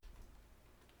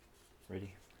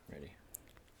Ready? Ready.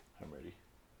 I'm ready.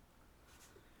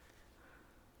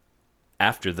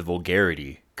 After the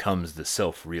vulgarity comes the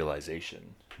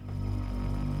self-realization.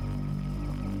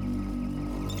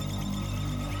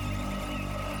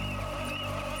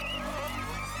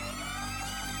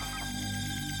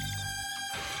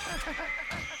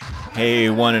 Hey,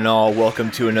 one and all,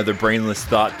 welcome to another Brainless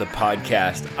Thought, the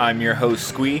podcast. I'm your host,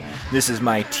 Squee. This is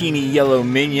my teeny yellow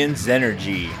minion,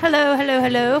 Zenergy. Hello, hello,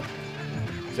 hello.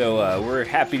 So, we're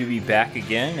happy to be back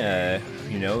again.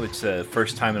 It's the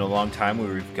first time in a long time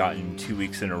where we've gotten 2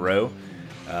 weeks in a row.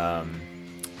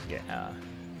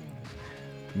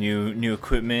 New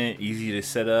equipment, easy to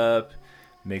set up,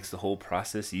 makes the whole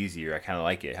process easier. I kind of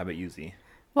like it. How about you, Z?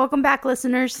 Welcome back,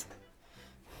 listeners.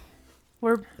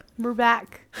 We're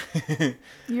back.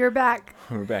 You're back.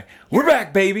 We're back. We're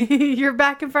back, baby! You're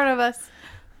back in front of us.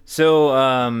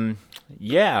 So,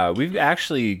 we've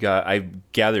actually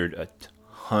I've gathered a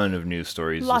ton of news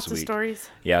stories Lots this week. of stories.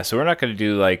 Yeah, so we're not going to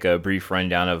do like a brief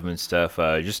rundown of them and stuff.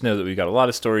 Just know that we've got a lot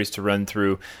of stories to run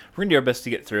through. We're going to do our best to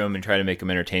get through them and try to make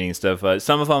them entertaining and stuff.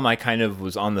 Some of them I kind of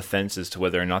was on the fence as to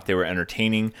whether or not they were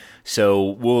entertaining. So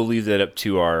we'll leave that up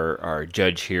to our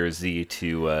judge here, Z,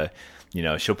 to,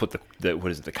 she'll put the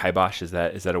what is it, the kibosh? Is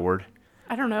that a word?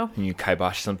 I don't know. Can you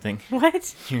kibosh something?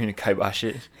 What? You're going to kibosh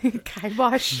it?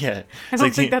 Kibosh? Yeah. I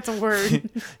don't think that's a word.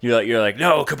 You're like,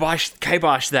 no, kibosh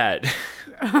that.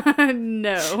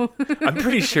 No. I'm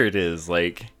pretty sure it is,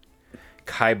 like,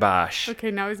 kibosh.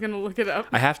 Okay, now he's going to look it up.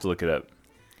 I have to look it up.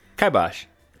 Kibosh.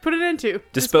 Put it into.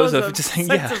 Dispose of. Just saying,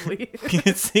 yeah.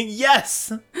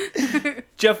 Yes!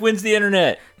 Jeff wins the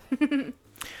internet.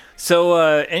 So,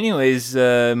 anyways,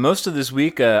 most of this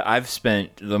week, I've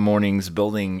spent the mornings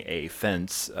building a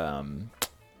fence. I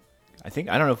don't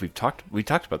know if we talked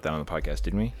about that on the podcast,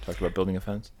 didn't we? Talked about building a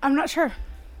fence? I'm not sure.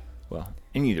 Well,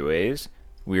 either ways,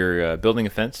 we're building a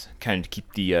fence, kind of to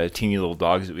keep the teeny little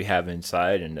dogs that we have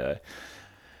inside. And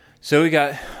so we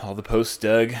got all the posts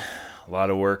dug, a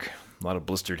lot of work, a lot of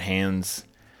blistered hands.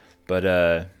 But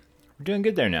we're doing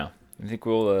good there now. I think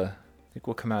we'll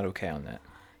come out okay on that.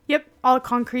 Yep, all the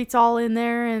concrete's all in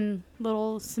there and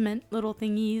little cement, little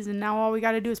thingies, and now all we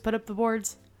got to do is put up the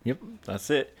boards. Yep, that's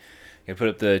it. Got to put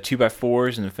up the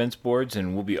 2x4s and the fence boards,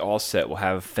 and we'll be all set. We'll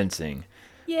have fencing.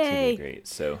 Yay! Great.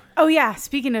 So. Oh yeah,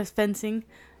 speaking of fencing,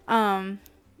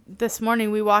 this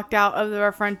morning we walked out of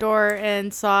our front door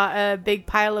and saw a big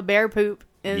pile of bear poop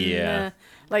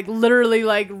literally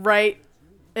right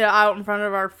out in front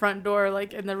of our front door,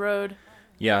 like in the road.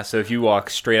 Yeah. So if you walk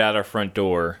straight out our front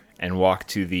door and walk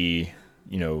to the,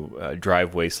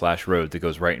 driveway / road that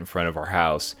goes right in front of our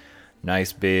house.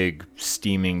 Nice big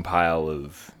steaming pile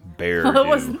of bear. Well, it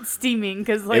wasn't steaming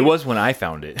because it was when I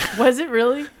found it. Was it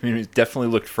really? I mean, it definitely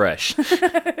looked fresh.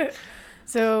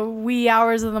 So wee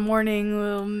hours of the morning,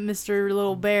 Mr.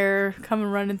 Little Bear coming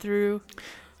running through.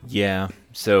 Yeah,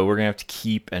 so we're gonna have to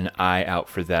keep an eye out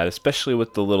for that, especially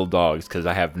with the little dogs, because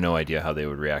I have no idea how they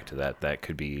would react to that. That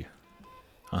could be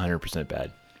 100%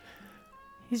 bad.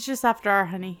 He's just after our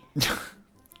honey.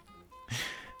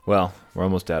 Well, we're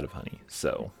almost out of honey,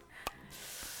 so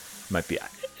might be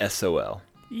SOL.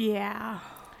 Yeah.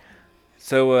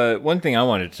 So one thing I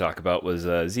wanted to talk about was,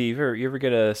 Z, you ever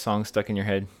get a song stuck in your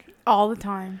head? All the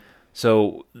time.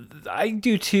 So I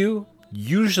do too.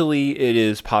 Usually it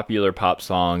is popular pop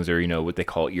songs or, what they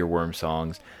call earworm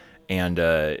songs. And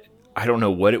I don't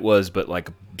know what it was, but like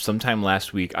sometime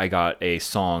last week I got a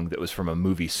song that was from a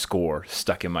movie score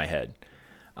stuck in my head.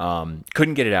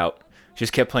 Couldn't get it out.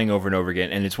 Just kept playing over and over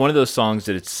again. And it's one of those songs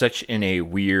that it's such in a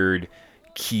weird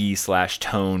key /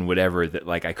 tone, whatever, that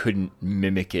like I couldn't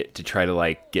mimic it to try to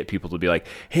like get people to be like,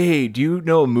 hey, do you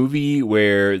know a movie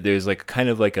where there's like kind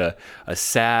of like a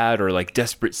sad or like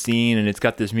desperate scene and it's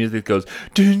got this music that goes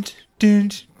dun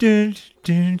dun dun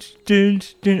dun dun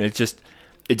dun.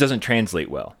 It doesn't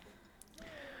translate well.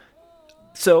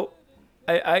 So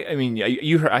I mean,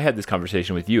 I had this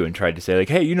conversation with you and tried to say like,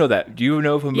 hey, that? Do you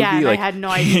know of a movie? Yeah, and like, I had no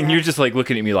idea. And you're just like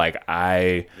looking at me like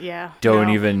I don't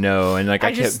even know. And like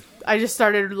I just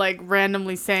started like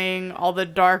randomly saying all the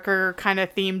darker kind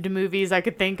of themed movies I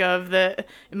could think of that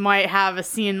might have a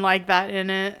scene like that in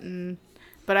it,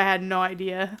 but I had no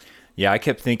idea. Yeah, I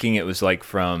kept thinking it was like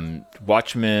from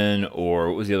Watchmen or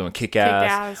what was the other one,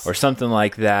 Kick-Ass or something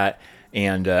like that.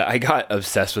 And I got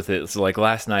obsessed with it. So like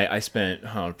last night I spent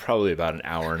probably about an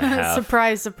hour and a half.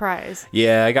 Surprise, surprise.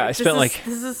 Yeah, this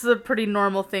is a pretty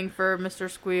normal thing for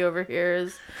Mr. Squee over here,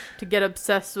 is to get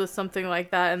obsessed with something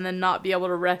like that and then not be able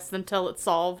to rest until it's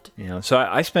solved. So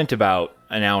I spent about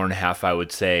an hour and a half, I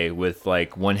would say, with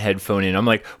like one headphone in. I'm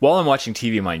like, while I'm watching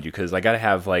TV, mind you, because I got to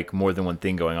have like more than one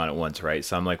thing going on at once, right?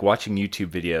 So I'm like watching YouTube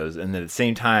videos, and then at the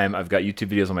same time, I've got YouTube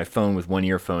videos on my phone with one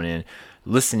earphone in,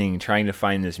 listening, trying to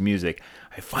find this music.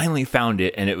 I finally found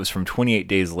it, and it was from 28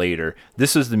 Days Later.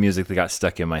 This was the music that got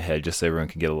stuck in my head, just so everyone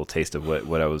can get a little taste of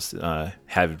what I was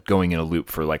had going in a loop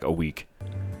for like a week.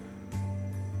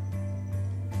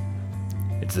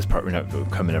 It's this part we're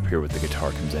not coming up here with the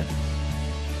guitar comes in.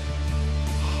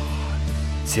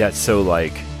 See, that's so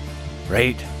like,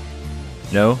 right?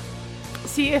 No?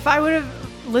 See, if I would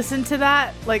have listened to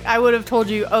that, like I would have told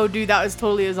you, oh, dude, that was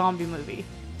totally a zombie movie.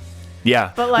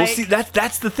 Yeah. But like, well, see,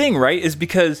 that's the thing, right? Is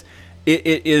because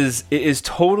it is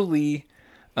totally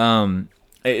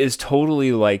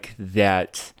like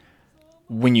that.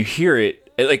 When you hear it,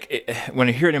 when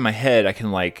I hear it in my head, I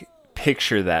can like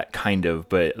picture that kind of,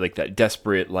 but like that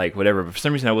desperate, like whatever. But for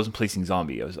some reason, I wasn't placing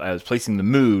zombie. I was placing the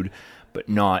mood, but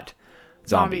not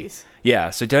zombies.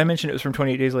 Yeah. So did I mention it was from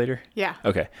 28 Days Later? Yeah.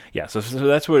 Okay. Yeah. So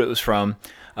that's what it was from.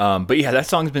 But yeah, that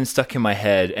song's been stuck in my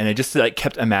head, and I just like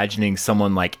kept imagining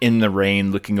someone like in the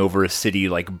rain, looking over a city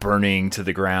like burning to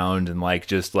the ground, and like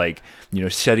just like, you know,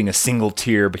 shedding a single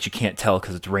tear, but you can't tell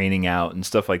because it's raining out and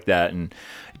stuff like that, and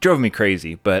it drove me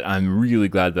crazy. But I'm really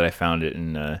glad that I found it,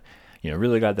 and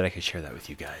really glad that I could share that with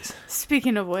you guys.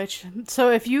 Speaking of which,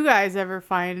 so if you guys ever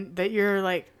find that you're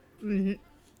like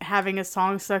having a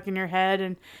song stuck in your head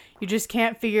and you just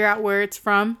can't figure out where it's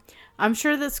from, I'm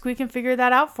sure that Squeak can figure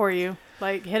that out for you.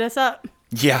 Like, hit us up.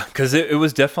 Yeah, because it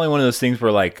was definitely one of those things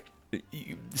where, like,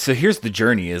 so here's the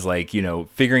journey is, like, you know,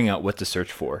 figuring out what to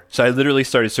search for. So I literally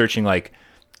started searching, like,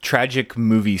 tragic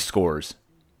movie scores.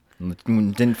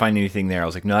 Didn't find anything there. I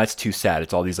was like, no, that's too sad.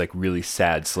 It's all these, like, really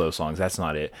sad, slow songs. That's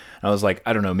not it. And I was like,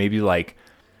 I don't know, maybe, like,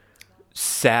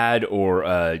 sad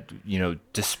or,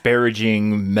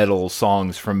 disparaging metal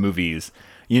songs from movies.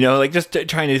 You know, like, just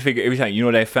trying to figure every time. You know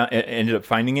what I found? Ended up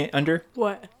finding it under?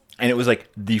 What? And it was like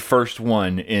the first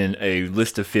one in a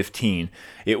list of 15.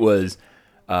 It was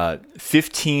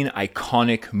 15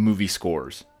 iconic movie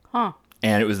scores. Huh.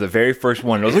 And it was the very first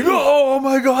one. And I was like, oh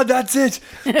my God, that's it.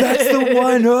 That's the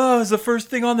one. Oh, it was the first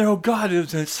thing on there. Oh God,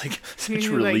 it's like such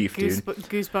relief, like dude.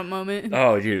 Goosebump moment.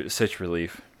 Oh, dude, it was such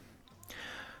relief.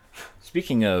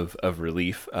 Speaking of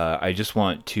relief, I just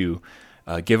want to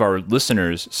give our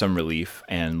listeners some relief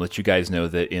and let you guys know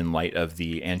that in light of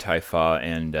the Antifa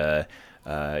and the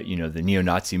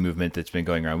neo-Nazi movement that's been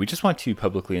going around, we just want to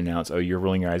publicly announce. Oh, you're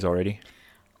rolling your eyes already?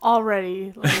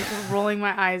 Already, rolling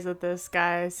my eyes at this,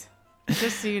 guys.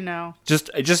 Just so you know.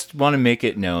 I just want to make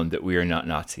it known that we are not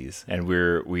Nazis, and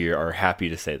we are happy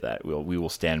to say that. We will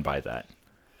stand by that.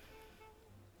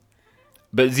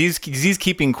 But Z's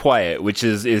keeping quiet, which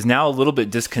is now a little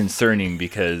bit disconcerting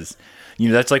because, you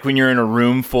know, that's like when you're in a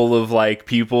room full of like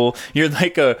people. You're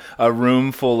like a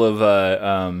room full of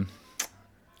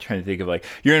trying to think of like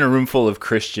you're in a room full of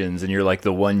Christians and you're like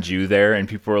the one Jew there, and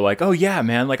people are like, "Oh yeah,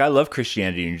 man, like I love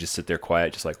Christianity," and you just sit there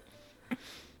quiet, just like,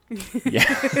 yeah,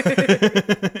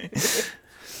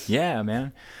 yeah,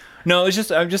 man. No, it just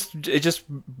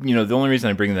the only reason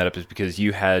I'm bringing that up is because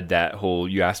you had that whole.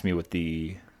 You asked me what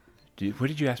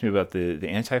did you ask me about the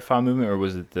Antifa movement, or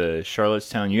was it the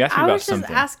Charlottetown? You asked me about something. I was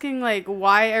just asking like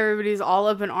why everybody's all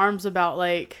up in arms about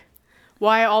like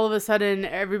why all of a sudden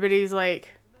everybody's like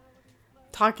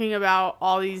talking about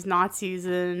all these Nazis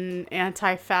and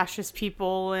anti-fascist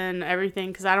people and everything,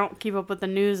 because I don't keep up with the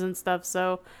news and stuff,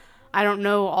 so I don't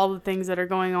know all the things that are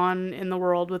going on in the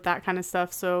world with that kind of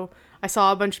stuff. So I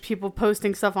saw a bunch of people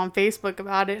posting stuff on Facebook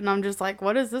about it, and I'm just like,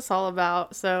 what is this all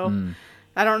about? So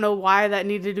I don't know why that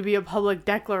needed to be a public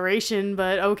declaration,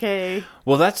 but okay.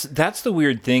 Well, that's the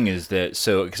weird thing is that,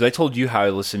 so, because I told you how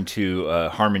I listened to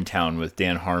Harmontown with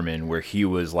Dan Harmon, where he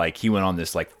was like, he went on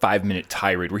this like 5-minute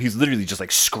tirade where he's literally just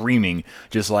like screaming,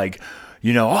 just like,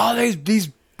 you know, oh, these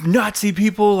Nazi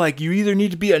people, like you either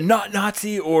need to be a not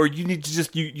Nazi or you need to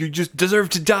just, you just deserve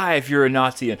to die if you're a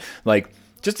Nazi. And like,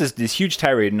 just this huge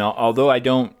tirade. And although I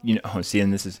don't, see,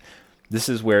 and this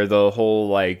is where the whole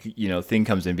like, thing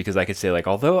comes in, because I could say like,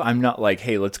 although I'm not like,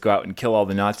 hey, let's go out and kill all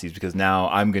the Nazis because now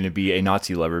I'm going to be a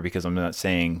Nazi lover, because I'm not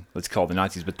saying let's kill all the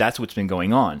Nazis, but that's what's been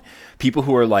going on. People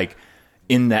who are like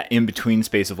in that in-between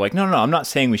space of like, no, I'm not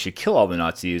saying we should kill all the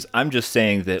Nazis. I'm just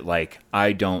saying that like,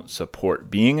 I don't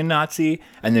support being a Nazi.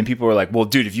 And then people are like, well,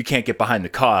 dude, if you can't get behind the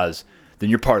cause, then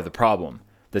you're part of the problem.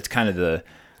 That's kind of the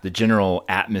general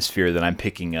atmosphere that I'm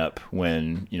picking up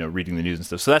when, reading the news and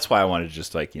stuff. So that's why I wanted to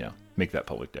just like, make that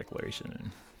public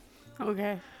declaration.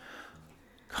 Okay.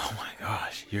 Oh my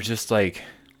gosh. You're just like,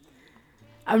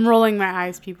 I'm rolling my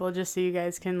eyes, people, just so you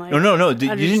guys can like. No. You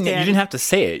didn't have to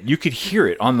say it. You could hear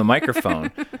it on the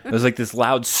microphone. It was like this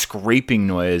loud scraping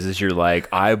noise as your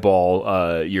like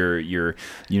eyeball, your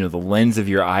the lens of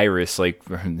your iris, like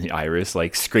the iris,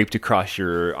 like scraped across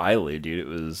your eyelid, dude.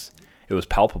 It was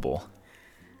palpable.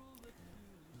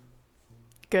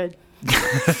 Good.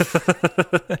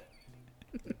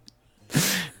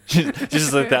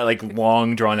 just like that, like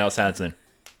long drawn out sentence. Then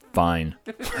fine.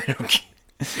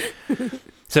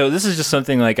 So this is just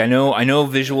something like I know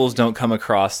visuals don't come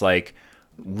across like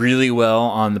really well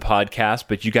on the podcast,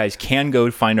 but you guys can go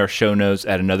find our show notes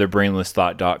at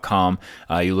anotherbrainlessthought.com.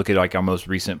 You look at like our most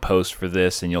recent post for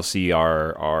this, and you'll see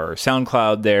our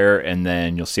SoundCloud there, and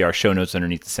then you'll see our show notes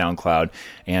underneath the SoundCloud,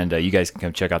 and you guys can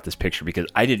come check out this picture because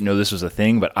I didn't know this was a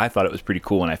thing, but I thought it was pretty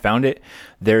cool when I found it.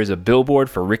 There's a billboard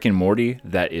for Rick and Morty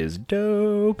that is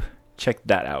dope. Check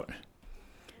that out.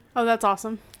 Oh, that's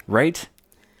awesome. Right?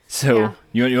 So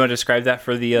you want to describe that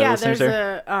for the listeners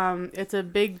there? It's a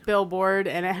big billboard,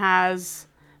 and it has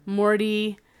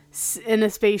Morty in a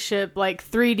spaceship, like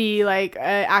 3D, like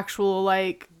actual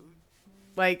like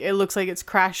it looks like it's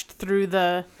crashed through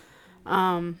the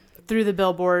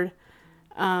billboard.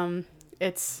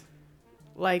 It's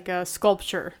like a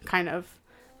sculpture kind of,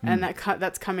 and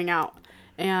that's coming out,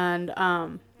 and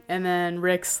then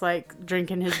Rick's like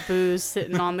drinking his booze,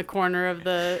 sitting on the corner of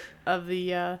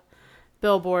the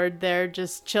billboard there,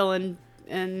 just chilling,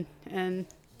 and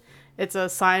it's a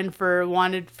sign for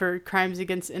wanted for crimes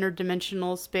against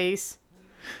interdimensional space.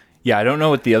 Yeah, I don't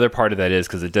know what the other part of that is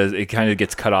because it kind of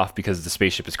gets cut off because the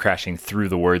spaceship is crashing through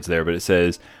the words there, but it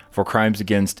says for crimes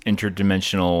against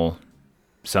interdimensional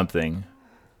something.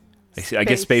 I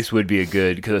guess space would be a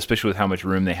good, because especially with how much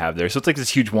room they have there. So it's like this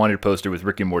huge wanted poster with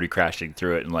Rick and Morty crashing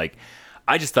through it, and like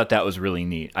I just thought that was really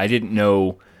neat. I didn't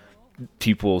know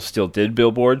people still did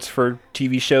billboards for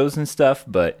TV shows and stuff,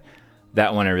 but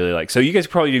that one I really like. So you guys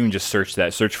probably even just search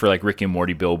for like Rick and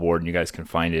Morty billboard, and you guys can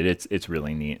find it. It's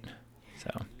really neat.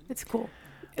 So it's cool.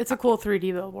 It's a cool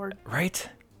 3D billboard, right?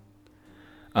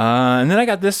 And then I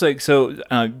got this, like, so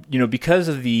because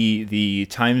of the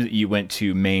times that you went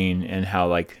to Maine and how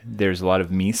like there's a lot of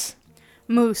moose.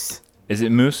 Is it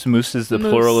moose? Moose is the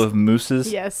plural of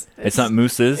mooses? Yes. It's not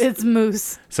mooses? It's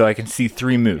moose. So I can see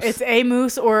 3 moose. It's a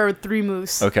moose or 3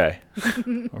 moose. Okay.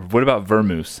 What about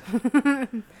vermouth?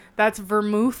 That's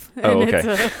vermouth. And oh,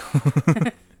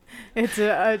 okay.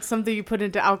 It's something you put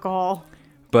into alcohol.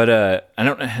 But I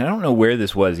don't know where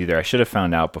this was either. I should have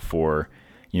found out before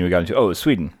we got into. Oh, it was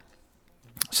Sweden.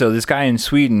 So this guy in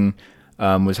Sweden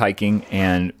was hiking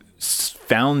and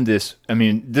found this. I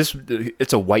mean,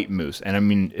 it's a white moose, and I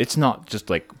mean, it's not just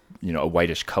like a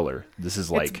whitish color. This is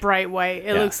like it's bright white.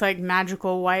 It looks like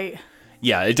magical white.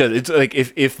 Yeah, it does. It's like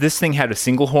if this thing had a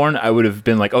single horn, I would have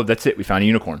been like, oh, that's it. We found a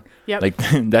unicorn. Yep. Like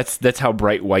that's how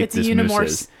bright white this moose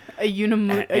is. A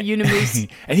unimoose.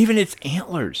 And even its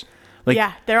antlers. Like,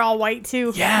 yeah, they're all white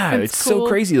too. Yeah, it's cool. So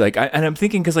crazy. Like, I'm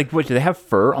thinking because like, what do they have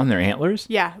fur on their antlers?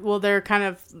 Yeah, well, they're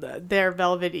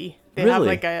velvety. They have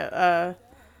like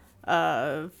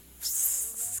a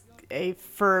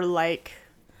fur-like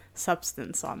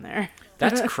substance on there.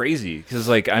 That's crazy because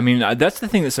like I mean that's the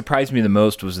thing that surprised me the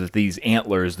most was that these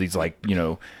antlers, these like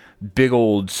big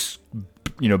old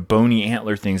bony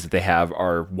antler things that they have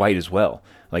are white as well,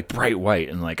 like bright white,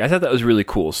 and like I thought that was really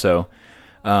cool. So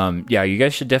yeah, you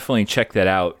guys should definitely check that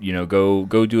out.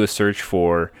 Go do a search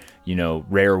for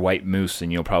rare white moose,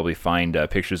 and you'll probably find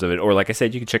pictures of it. Or like I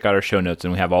said, you can check out our show notes,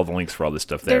 and we have all the links for all this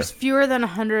stuff there. There's fewer than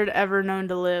 100 ever known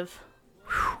to live.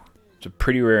 Whew. It's a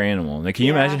pretty rare animal. Like, can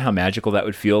you imagine how magical that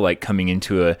would feel? Like coming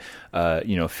into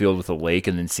a field with a lake,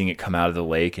 and then seeing it come out of the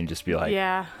lake, and just be like,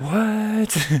 yeah,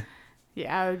 what?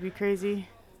 Yeah, it would be crazy.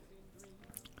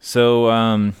 So,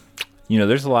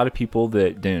 there's a lot of people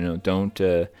that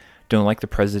don't like the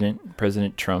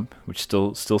President Trump, which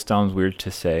still sounds weird to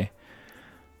say.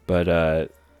 But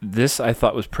this I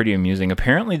thought was pretty amusing.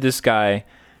 Apparently, this guy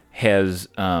has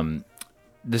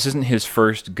this isn't his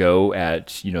first go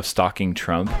at stalking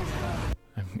Trump.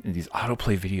 These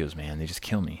autoplay videos, man, they just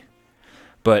kill me.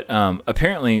 But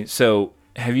apparently, so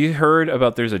have you heard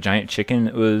about? There's a giant chicken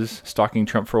that was stalking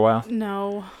Trump for a while.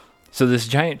 No. So this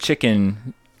giant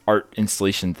chicken art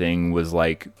installation thing was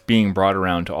like being brought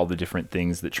around to all the different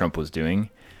things that Trump was doing,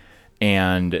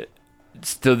 and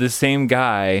so the same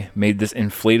guy made this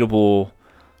inflatable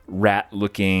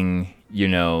rat-looking,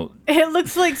 It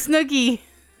looks like Snooki.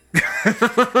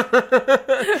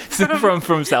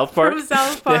 from South Park. From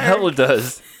South Park. The hell it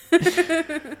does.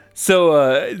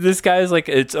 So this guy's like,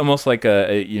 it's almost like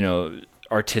a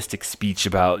artistic speech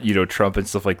about Trump and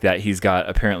stuff like that. He's got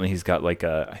like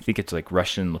I think it's like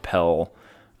Russian lapel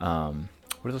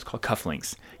what are those called?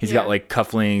 Cufflinks. He's Yeah. got like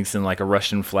cufflinks and like a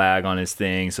Russian flag on his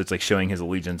thing, so it's like showing his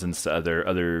allegiance and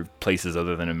other places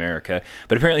other than America.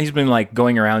 But apparently he's been like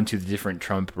going around to the different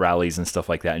Trump rallies and stuff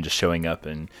like that, and just showing up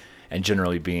and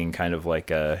generally being kind of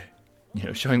like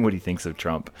showing what he thinks of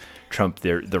Trump. Trump,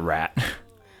 the rat.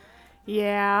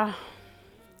 Yeah.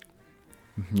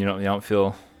 You don't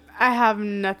feel. I have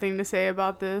nothing to say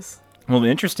about this. Well, the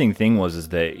interesting thing is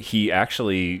that he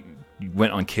actually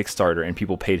went on Kickstarter and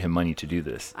people paid him money to do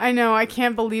this. I know. I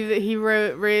can't believe that he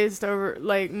raised over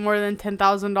like more than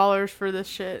 $10,000 for this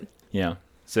shit. Yeah.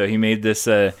 So he made this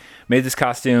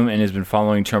costume and has been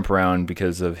following Trump around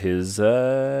because of his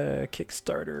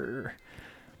Kickstarter.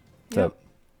 So,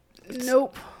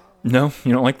 Nope. No,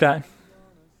 you don't like that?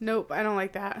 Nope. I don't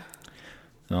like that.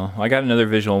 No, I got another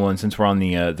visual one since we're on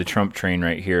the Trump train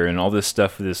right here, and all this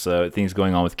stuff, this things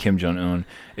going on with Kim Jong Un.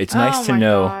 It's nice to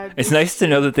know. God. It's nice to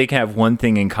know that they can have one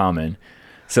thing in common.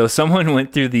 So someone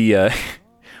went through the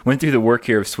work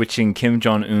here of switching Kim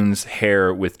Jong Un's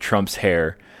hair with Trump's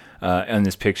hair in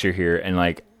this picture here, and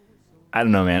like, I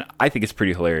don't know, man. I think it's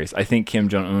pretty hilarious. I think Kim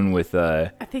Jong Un with I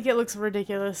think it looks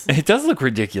ridiculous. it does look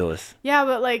ridiculous. Yeah,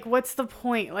 but like, what's the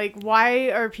point? Like, why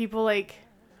are people like?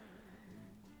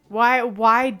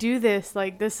 Why do this?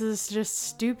 Like, this is just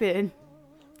stupid.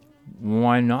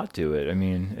 Why not do it? I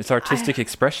mean, it's artistic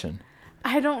expression.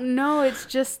 I don't know. It's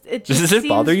just Does it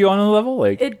bother you on a level?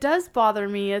 Like, it does bother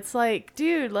me. It's like,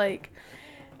 dude, like,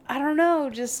 I don't know.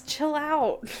 Just chill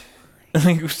out.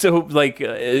 so, like,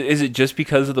 is it just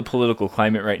because of the political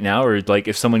climate right now, or like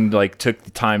if someone like took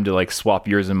the time to like swap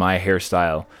yours and my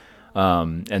hairstyle,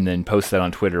 and then post that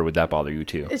on Twitter, would that bother you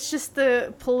too? It's just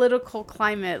the political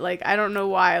climate. Like, I don't know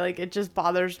why. Like, it just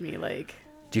bothers me. Like,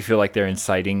 do you feel like they're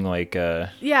inciting like?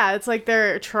 Yeah, it's like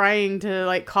they're trying to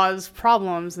like cause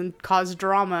problems and cause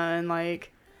drama and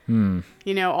like, you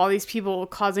know, all these people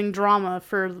causing drama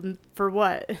for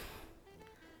what?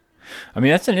 I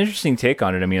mean, that's an interesting take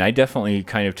on it. I mean, I definitely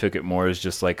kind of took it more as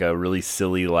just like a really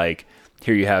silly, like,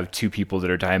 here you have two people that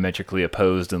are diametrically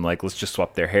opposed and like, let's just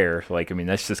swap their hair. Like, I mean,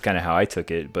 that's just kind of how I took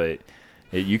it. But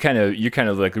you're kind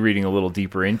of like reading a little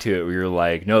deeper into it where you're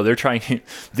like, no, they're trying.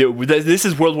 This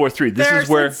is World War III.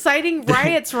 They're inciting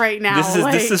riots right now.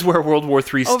 This is where World War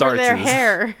III starts. Over their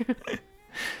hair.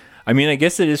 I mean, I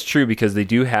guess it is true because they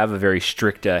do have a very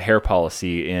strict hair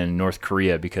policy in North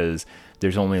Korea because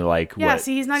there's only like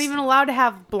see, he's not even allowed to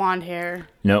have blonde hair.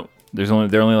 No, they're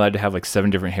only allowed to have like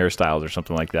 7 different hairstyles or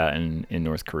something like that in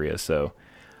North Korea. So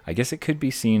I guess it could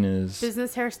be seen as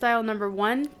business hairstyle number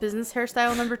 1, business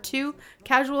hairstyle number 2,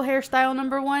 casual hairstyle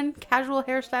number 1, casual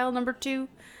hairstyle number 2.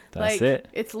 That's it.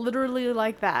 It's literally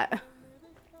like that.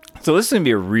 So this is going to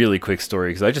be a really quick story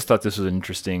because I just thought this was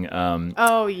interesting.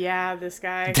 Oh, yeah, this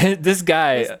guy. This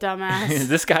guy. This dumbass.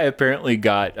 This guy apparently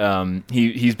got,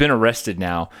 he's been arrested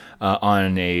now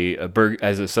on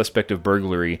as a suspect of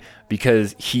burglary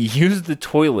because he used the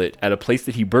toilet at a place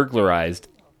that he burglarized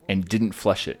and didn't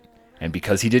flush it. And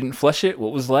because he didn't flush it,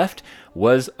 what was left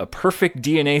was a perfect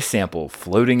DNA sample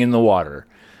floating in the water.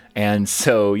 And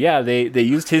so, yeah, they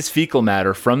used his fecal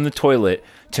matter from the toilet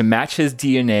to match his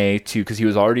DNA to, because he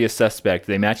was already a suspect.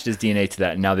 They matched his DNA to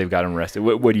that, and now they've got him arrested.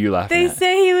 What are you laughing at? They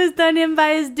say he was done in by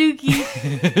his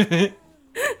dookie.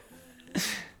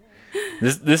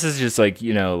 This is just like,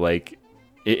 you know, like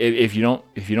if you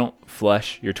don't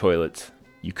flush your toilets,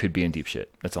 you could be in deep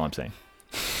shit. That's all I'm saying.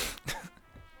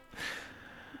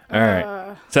 All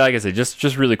right. So like I said,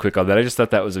 just really quick on that. I just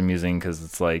thought that was amusing because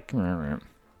it's like,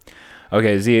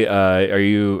 okay, Z,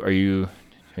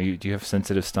 do you have a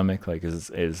sensitive stomach? Like,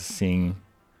 is seeing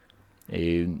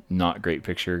a not great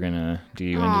picture gonna do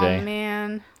you in today? Oh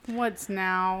man, what's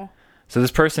now? So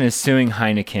this person is suing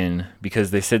Heineken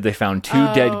because they said they found 2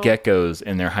 dead geckos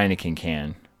in their Heineken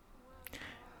can.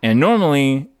 And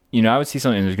normally, you know, I would see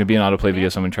something. There's gonna be an autoplay video,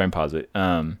 so I'm gonna try and pause it.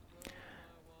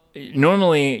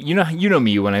 Normally, you know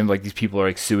me when I'm like, these people are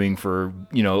like suing for,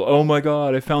 you know, oh my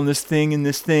god, I found this thing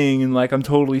and like I'm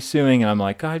totally suing, and I'm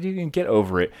like, God, you can get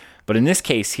over it. But in this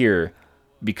case here,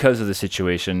 because of the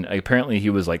situation, apparently he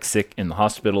was like sick in the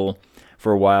hospital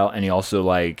for a while, and he also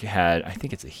like had, I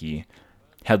think it's a he,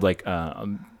 had like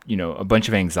you know, a bunch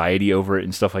of anxiety over it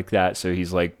and stuff like that. So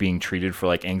he's like being treated for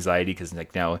like anxiety because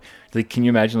like now, like, can you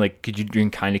imagine, like, could you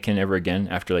drink Heineken ever again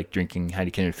after like drinking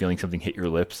Heineken and feeling something hit your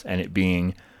lips and it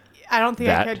being I don't think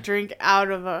I could drink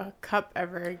out of a cup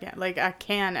ever again, like a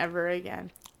can ever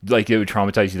again. Like it would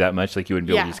traumatize you that much, like you wouldn't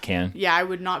be able to use a can? Yeah, I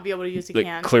would not be able to use a like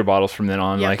can. Clear bottles from then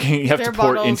on, like you have to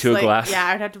pour it into a glass. Yeah,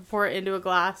 I'd have to pour it into a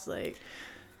glass, like.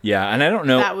 Yeah, and I don't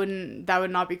know. That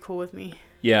would not be cool with me.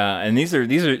 Yeah, and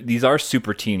these are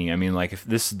super teeny. I mean, like if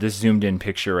this zoomed in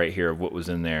picture right here of what was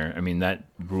in there, I mean that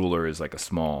ruler is like a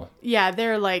small. Yeah,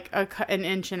 they're like an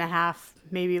inch and a half,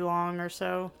 maybe long or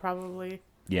so, probably.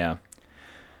 Yeah.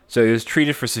 So he was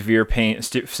treated for severe pain,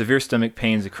 severe stomach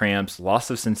pains, cramps, loss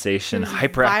of sensation,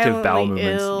 hyperactive bowel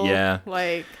movements. Ill, Yeah,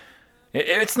 like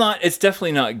it's not. It's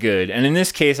definitely not good. And in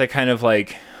this case, I kind of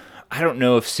like. I don't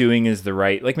know if suing is the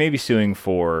right. Like maybe suing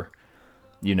for,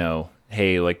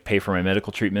 hey, like pay for my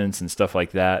medical treatments and stuff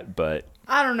like that. But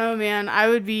I don't know, man. I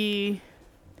would be,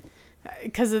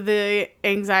 because of the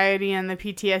anxiety and the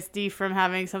PTSD from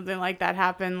having something like that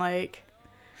happen. Like,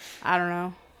 I don't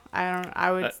know.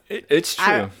 I would. It's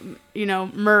true.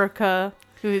 Murica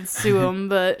who would sue him,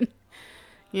 but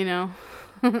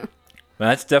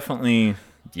That's definitely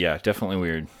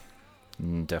weird.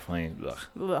 Definitely. Ugh.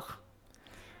 Ugh.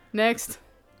 Next.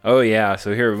 Oh yeah,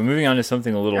 so here we're moving on to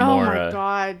something a little more. Oh my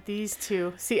god, these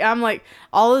two. See, I'm like,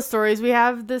 all the stories we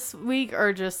have this week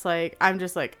are just like, I'm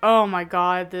just like, oh my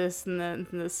god, this and then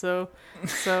this. So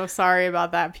sorry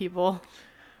about that, people.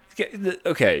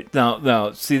 Okay,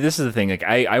 now, see, this is the thing. Like,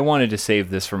 I wanted to save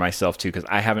this for myself too because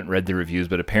I haven't read the reviews,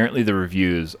 but apparently the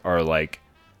reviews are like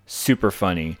super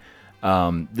funny.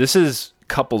 This is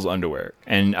couples underwear,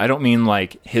 and I don't mean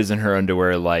like his and her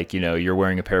underwear, like you're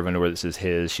wearing a pair of underwear that says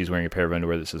his, she's wearing a pair of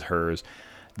underwear that says hers.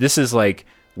 This is like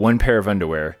one pair of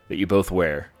underwear that you both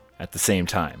wear at the same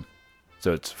time.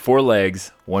 So it's 4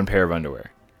 legs, one pair of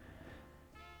underwear.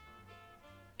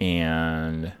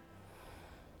 And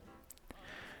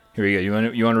here we go. You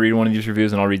want to read one of these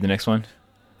reviews and I'll read the next one?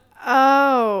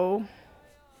 Oh,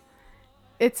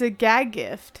 it's a gag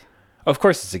gift. Of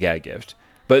course it's a gag gift.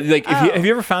 But like, have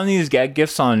you ever found these gag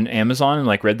gifts on Amazon and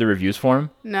like read the reviews for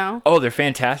them? No. Oh, they're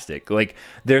fantastic. Like,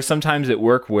 there's sometimes at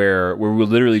work where we'll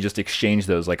literally just exchange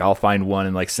those. Like, I'll find one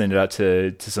and like send it out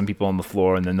to some people on the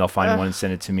floor, and then they'll find one and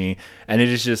send it to me. And it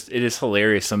is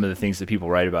hilarious. Some of the things that people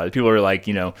write about it. People are like,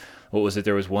 what was it?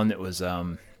 There was one that was,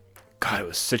 God, it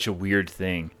was such a weird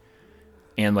thing.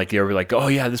 And like they were like, oh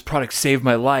yeah, this product saved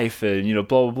my life, and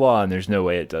blah blah blah. And there's no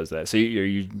way it does that. So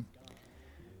you.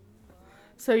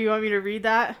 So you want me to read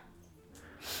that?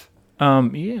 Yeah, I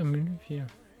mean, if you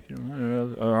don't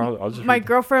want to, I'll just. My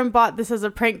girlfriend bought this as a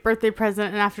prank birthday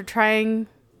present, and after trying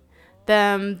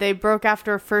them, they broke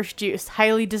after a first use.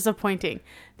 Highly disappointing.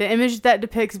 The image that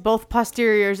depicts both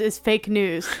posteriors is fake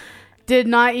news. Did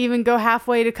not even go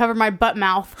halfway to cover my butt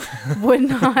mouth. Would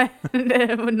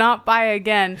not buy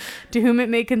again. To whom it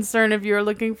may concern, if you are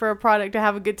looking for a product to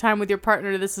have a good time with your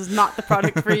partner, this is not the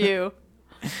product for you.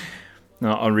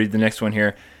 No, I'll read the next one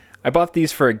here. I bought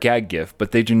these for a gag gift,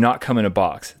 but they do not come in a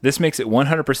box. This makes it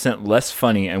 100% less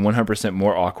funny and 100%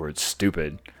 more awkward.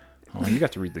 Stupid. Oh, you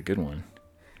got to read the good one.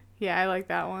 Yeah, I like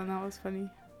that one. That was funny.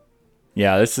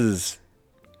 Yeah, this is...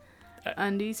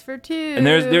 Undies for 2. And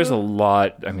there's a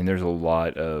lot... I mean, there's a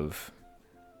lot of...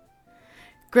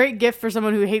 Great gift for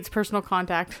someone who hates personal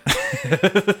contact.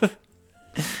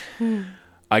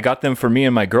 I got them for me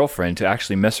and my girlfriend to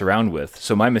actually mess around with.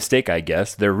 So my mistake, I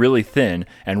guess. They're really thin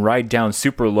and ride down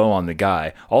super low on the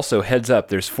guy. Also, heads up,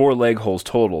 there's 4 leg holes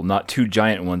total, not 2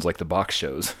 giant ones like the box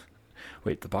shows.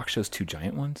 Wait, the box shows 2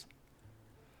 giant ones?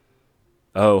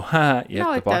 Oh, haha. Yeah,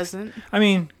 no, the it box doesn't. I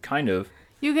mean, kind of.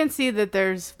 You can see that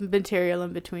there's material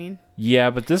in between. Yeah,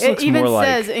 but this looks more like...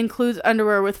 It even says includes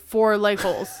underwear with 4 leg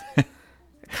holes.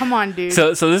 Come on, dude.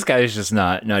 So this guy is just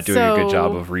not doing a good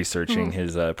job of researching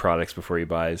his products before he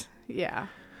buys. Yeah.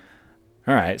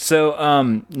 All right.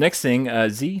 So next thing,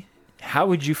 Z, how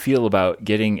would you feel about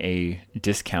getting a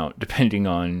discount depending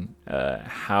on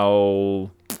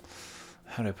how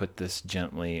do I put this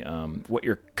gently? What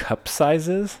your cup size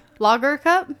is? Lager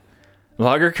cup?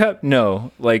 Lager cup?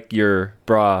 No, like your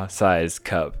bra size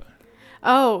cup.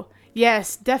 Oh,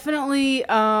 yes, definitely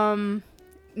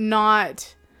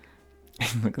not...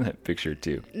 Look at that picture,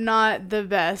 too. Not the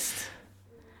best.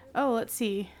 Oh, let's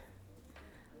see.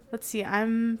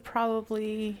 I'm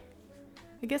probably...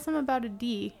 I guess I'm about a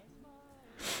D.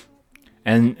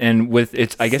 And with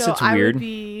it's... I guess it's weird.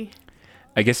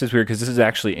 I guess it's weird because this is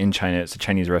actually in China. It's a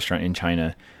Chinese restaurant in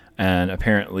China. And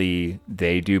apparently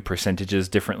they do percentages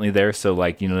differently there. So,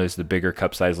 like, as the bigger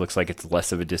cup size looks like it's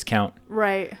less of a discount.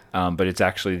 Right. But it's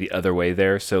actually the other way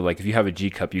there. So, like, if you have a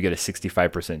G cup, you get a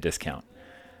 65% discount.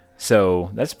 So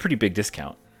that's a pretty big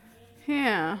discount.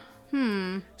 Yeah.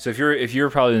 So if you're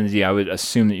probably in the D, I would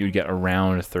assume that you'd get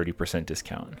around a 30%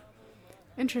 discount.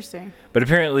 Interesting. But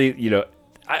apparently,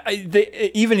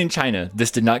 even in China, this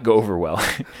did not go over well.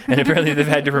 And apparently they've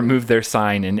had to remove their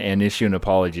sign and issue an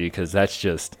apology because that's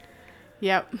just...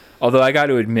 Yep. Although I got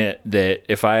to admit that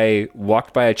if I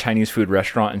walked by a Chinese food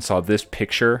restaurant and saw this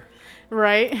picture...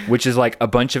 Right. Which is like a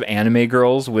bunch of anime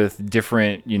girls with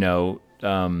different,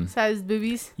 Sized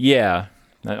boobies. Yeah.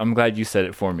 I'm glad you said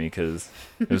it for me because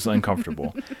it was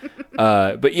uncomfortable.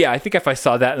 But yeah, I think if I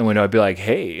saw that in the window, I'd be like,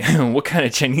 hey, what kind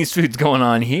of Chinese food's going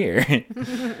on here?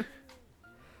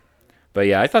 But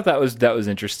yeah, I thought that was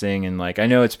interesting. And like, I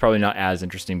know it's probably not as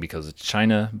interesting because it's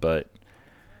China, but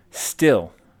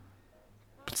still.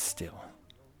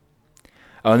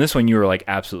 Oh, and this one you were like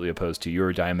absolutely opposed to. You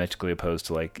were diametrically opposed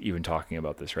to like even talking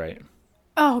about this, right?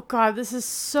 Oh God, this is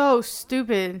so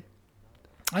stupid.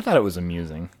 I thought it was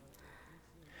amusing.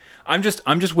 I'm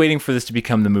just waiting for this to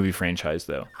become the movie franchise,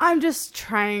 though. I'm just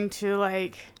trying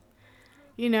to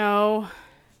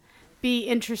be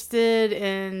interested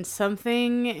in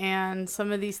something, and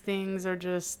some of these things are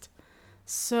just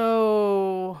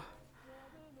so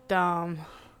dumb.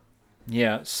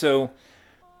 Yeah. So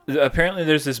apparently,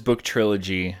 there's this book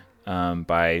trilogy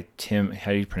by Tim.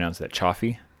 How do you pronounce that?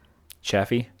 Chaffee.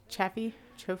 Tim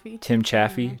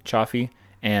Chaffee,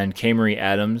 and K. Marie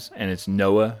Adams, and it's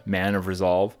Noah, Man of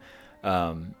Resolve.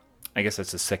 I guess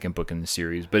that's the second book in the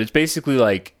series, but it's basically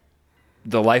like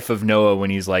the life of Noah when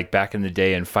he's like back in the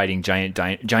day and fighting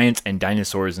giants and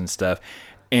dinosaurs and stuff.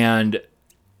 And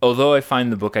although I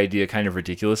find the book idea kind of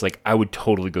ridiculous, like I would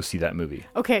totally go see that movie.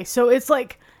 Okay, so it's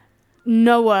like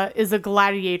Noah is a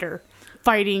gladiator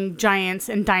fighting giants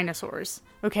and dinosaurs.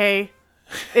 Okay,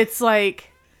 it's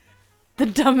like the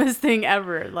dumbest thing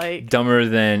ever. Like dumber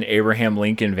than Abraham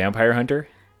Lincoln Vampire Hunter.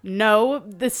 No,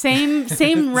 the same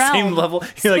realm. Same level.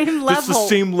 You're like, this is the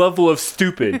same level of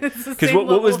stupid. Because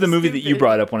what was the movie that you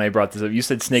brought up when I brought this up? You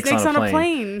said Snakes on a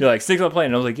Plane. You're like, Snakes on a Plane.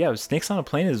 And I was like, yeah, Snakes on a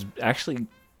Plane has actually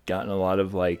gotten a lot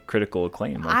of like critical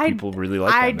acclaim. Like, people really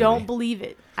like that movie. I don't believe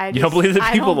it. You don't believe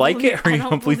that people like it? Or you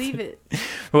don't believe it?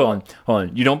 Hold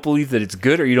on. You don't believe that it's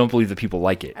good, or you don't believe that people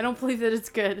like it? I don't believe that it's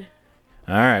good.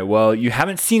 All right. Well, you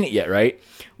haven't seen it yet, right?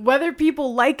 Whether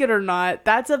people like it or not,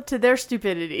 that's up to their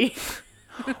stupidity.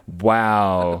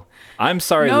 Wow. I'm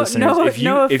sorry, listeners.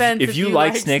 If you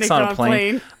like Snakes on a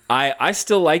Plane, I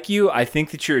still like you. I think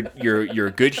that you're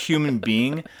a good human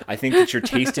being. I think that your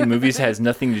taste in movies has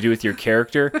nothing to do with your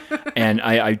character. And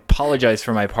I apologize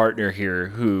for my partner here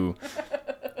who,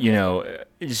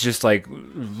 is just like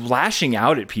lashing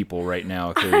out at people right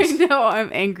now. I know I'm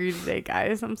angry today,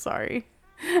 guys. I'm sorry.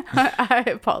 I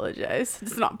apologize.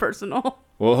 It's not personal.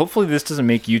 Well, hopefully this doesn't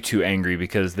make you too angry,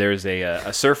 because there's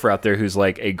a surfer out there who's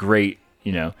like a great,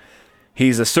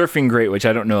 he's a surfing great, which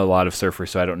I don't know a lot of surfers,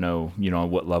 so I don't know,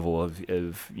 what level of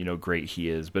great he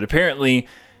is. But apparently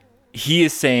he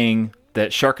is saying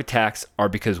that shark attacks are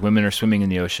because women are swimming in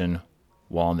the ocean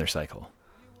while on their cycle.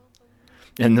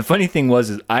 And the funny thing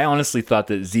is I honestly thought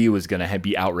that Z was going to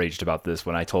be outraged about this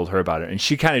when I told her about it. And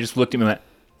she kind of just looked at me and went,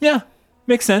 yeah,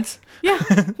 makes sense. Yeah.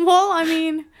 Well, I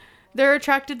mean, they're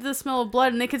attracted to the smell of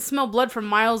blood, and they can smell blood from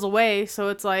miles away. So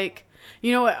it's like,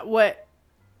 what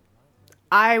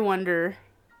I wonder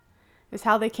is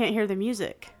how they can't hear the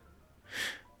music.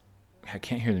 I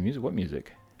can't hear the music? What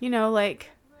music?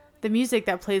 Like the music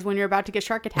that plays when you're about to get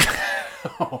shark attacked.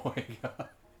 Oh my God.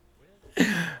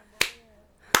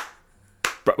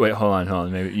 Wait, hold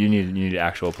on. Maybe you need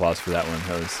actual applause for that one.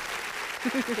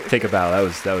 Take a bow.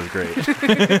 That was great.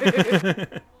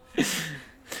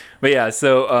 But yeah,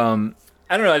 so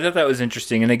I don't know. I thought that was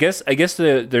interesting, and I guess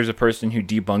there's a person who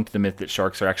debunked the myth that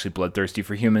sharks are actually bloodthirsty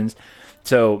for humans.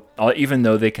 So even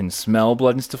though they can smell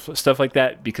blood and stuff like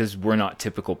that, because we're not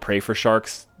typical prey for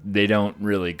sharks, they don't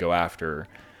really go after.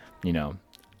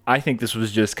 I think this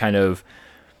was just kind of,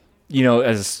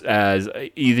 as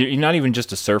either not even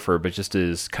just a surfer, but just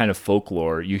as kind of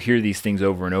folklore. You hear these things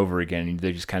over and over again, and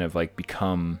they just kind of like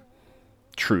become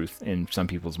truth in some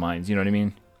people's minds. You know what I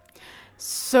mean?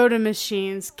 Soda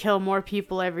machines kill more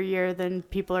people every year than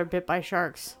people are bit by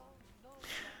sharks.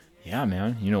 Yeah,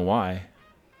 man. You know why?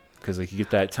 Because like you get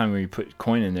that time where you put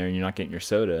coin in there and you're not getting your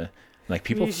soda. Like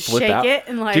people flip out. It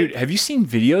and like, dude, have you seen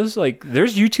videos? Like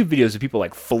there's YouTube videos of people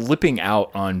like flipping out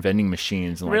on vending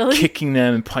machines and like really? Kicking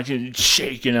them and punching and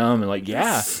shaking them and like,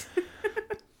 yeah.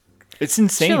 It's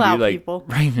insane, Chill dude. Out, like, people.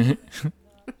 Right.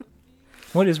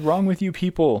 What is wrong with you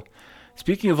people?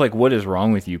 Speaking of like what is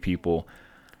wrong with you people,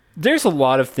 there's a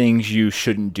lot of things you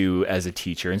shouldn't do as a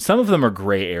teacher, and some of them are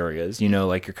gray areas.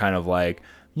 Like you're kind of like,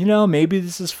 maybe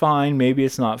this is fine, maybe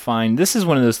it's not fine. This is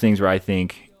one of those things where I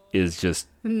think is just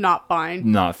not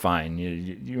fine. Not fine.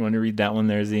 You want to read that one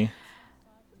there, Z?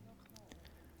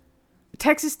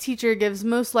 Texas teacher gives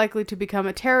most likely to become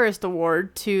a terrorist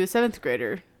award to a 7th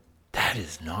grader. That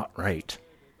is not right.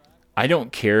 I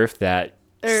don't care if that...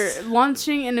 They're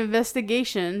launching an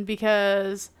investigation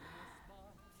because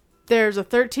there's a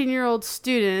 13-year-old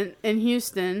student in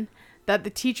Houston that the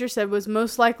teacher said was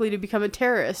most likely to become a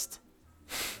terrorist.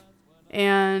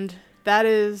 And that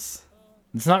is...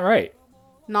 It's not right.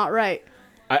 Not right.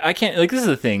 I can't... Like, this is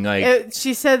the thing. Like,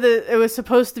 she said that it was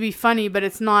supposed to be funny, but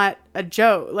it's not a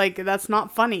joke. Like, that's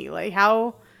not funny. Like,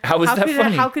 how is that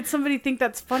funny? How could somebody think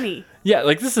that's funny? Yeah,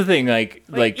 like, this is the thing. Like,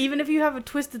 even if you have a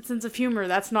twisted sense of humor,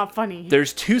 that's not funny.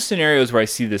 There's two scenarios where I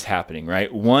see this happening, right?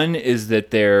 One is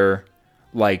that they're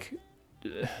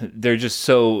just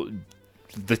so...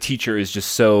 The teacher is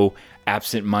just so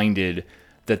absent-minded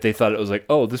that they thought it was like,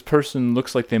 oh, this person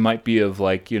looks like they might be of,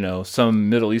 like, you know, some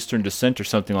Middle Eastern descent or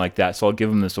something like that, so I'll give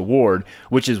them this award,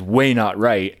 which is way not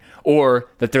right. Or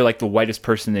that they're, like, the whitest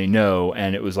person they know,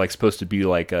 and it was, like, supposed to be,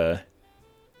 like, a...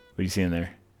 What do you see in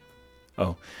there?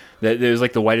 Oh. That there's,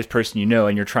 like, the whitest person you know,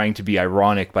 and you're trying to be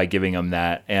ironic by giving them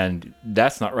that, and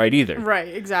that's not right either.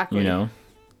 Right, exactly. You know?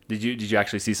 Did you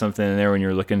actually see something in there when you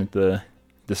were looking at the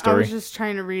story? I was just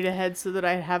trying to read ahead so that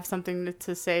I'd have something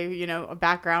to say, you know, a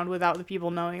background without the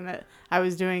people knowing that I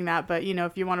was doing that. But, you know,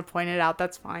 if you want to point it out,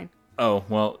 that's fine. Oh,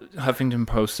 well, Huffington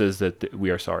Post says that we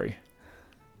are sorry.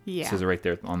 Yeah. It says it right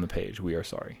there on the page. We are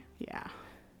sorry. Yeah.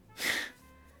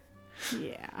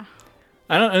 Yeah.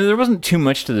 There wasn't too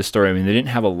much to the story. I mean, they didn't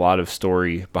have a lot of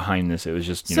story behind this. It was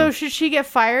just, you know. Should she get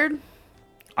fired?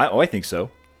 I think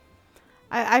so.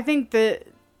 I think that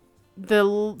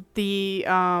the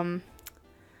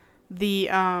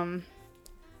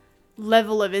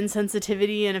level of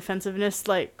insensitivity and offensiveness,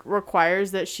 like,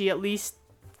 requires that she at least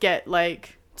get,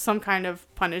 like, some kind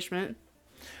of punishment.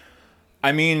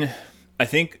 I mean, I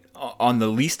think on the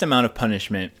least amount of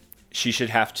punishment, she should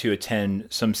have to attend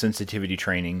some sensitivity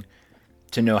training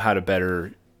to know how to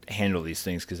better handle these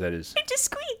things, because that is... I just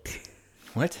squeaked.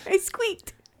 What? I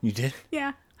squeaked. You did?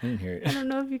 Yeah. I didn't hear it. I don't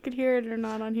know if you could hear it or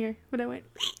not on here, but I went...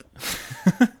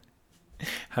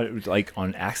 How, like,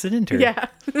 on accident? Or Yeah.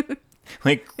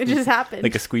 Like... It just happened.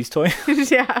 Like a squeeze toy?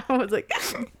 Yeah. I was like...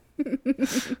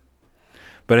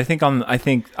 But I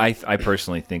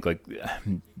personally think, like...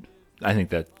 I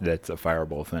think that's a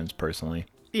fireable offense, personally.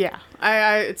 Yeah.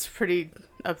 I it's pretty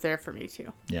up there for me,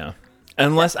 too. Yeah.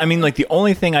 Unless, I mean, like, the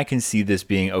only thing I can see this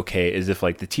being okay is if,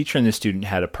 like, the teacher and the student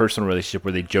had a personal relationship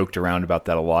where they joked around about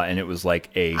that a lot, and it was, like,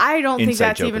 I don't think inside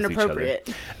that's joke even with each other.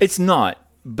 appropriate. It's not,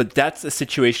 but that's a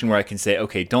situation where I can say,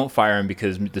 okay, don't fire him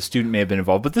because the student may have been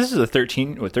involved. But this is a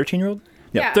 13-year-old?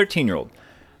 Yeah, 13-year-old.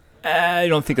 I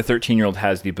don't think a 13-year-old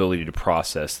has the ability to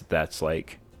process that that's,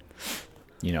 like,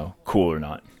 you know, cool or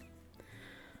not.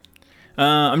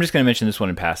 I'm just going to mention this one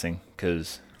in passing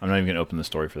because I'm not even going to open the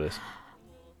story for this.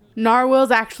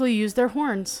 Narwhals actually use their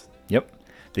horns. Yep.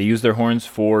 They use their horns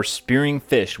for spearing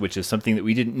fish, which is something that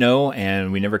we didn't know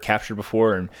and we never captured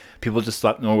before. And people just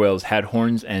thought narwhals had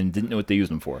horns and didn't know what they used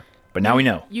them for. But now we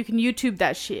know. You can YouTube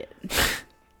that shit.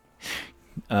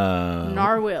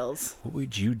 Narwhals. What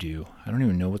would you do? I don't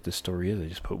even know what the story is. I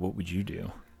just put, what would you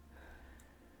do?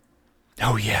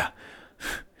 Oh, yeah.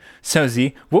 So,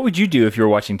 Z, what would you do if you were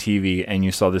watching TV and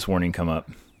you saw this warning come up?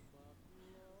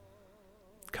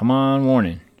 Come on,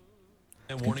 warning.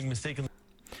 Warning mistaken.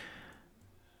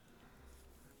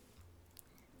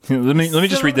 Let me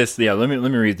just read this. Yeah, let me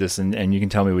read this, and you can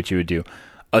tell me what you would do.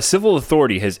 A civil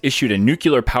authority has issued a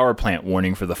nuclear power plant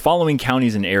warning for the following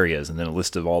counties and areas, and then a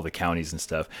list of all the counties and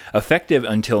stuff, effective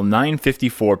until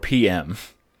 9:54 p.m.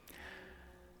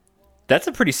 That's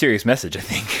a pretty serious message, I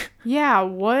think. Yeah,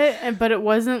 what? But it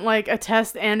wasn't like a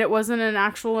test, and it wasn't an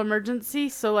actual emergency.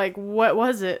 So, like, what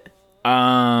was it?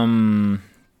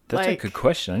 That's a good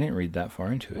question. I didn't read that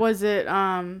far into it. Was it,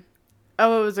 oh, it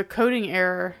was a coding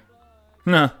error.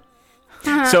 No.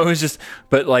 So it was just,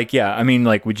 but like, yeah, I mean,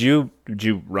 like, would you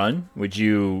run? Would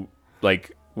you,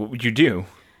 like, what would you do?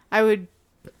 I would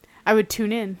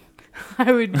tune in.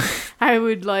 I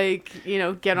would like, you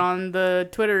know, get on the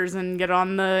Twitters and get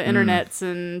on the internets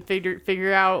and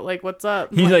figure out like what's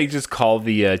up. You like just call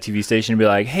the TV station and be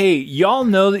like, "Hey, y'all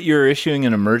know that you're issuing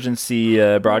an emergency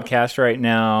broadcast right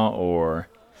now," or,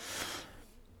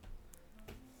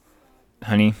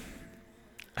 "Honey,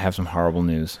 I have some horrible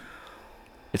news.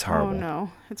 It's horrible." Oh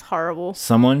no, it's horrible.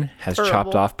 Someone has Terrible.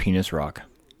 chopped off Penis Rock.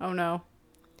 Oh no.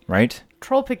 Right?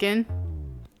 Troll picking.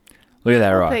 Look at that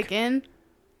Troll rock. picking.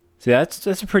 See, that's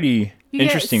a pretty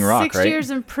interesting rock, right? 6 years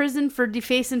in prison for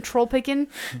defacing troll picking.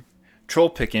 Troll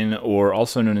picking, or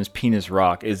also known as Penis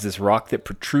Rock, is this rock that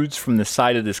protrudes from the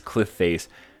side of this cliff face.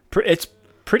 It's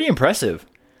pretty impressive.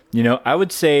 You know, I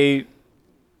would say,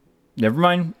 never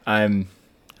mind. I'm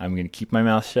going to keep my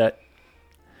mouth shut.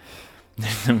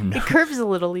 No. It curves a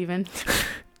little even.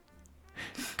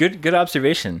 Good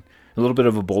observation. A little bit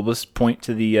of a bulbous point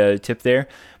to the tip there.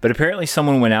 But apparently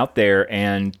someone went out there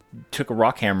and took a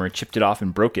rock hammer, chipped it off,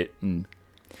 and broke it. And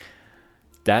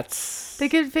that's. They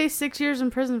could face 6 years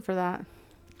in prison for that.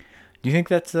 Do you think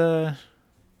that's a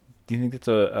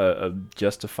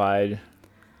justified?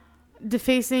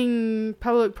 Defacing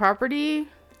public property?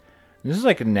 This is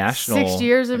like a national 6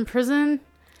 years in prison?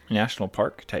 national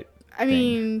park type. I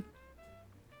mean,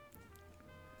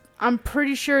 I'm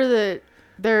pretty sure that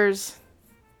there's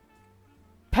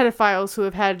pedophiles who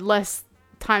have had less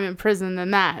time in prison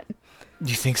than that.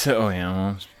 Do you think so? Oh yeah,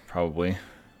 well, probably.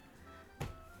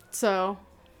 So,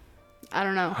 I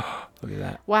don't know. Look at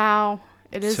that. Wow,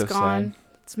 it is So gone. sad.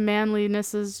 Its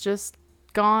manliness is just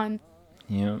gone.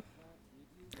 Yeah.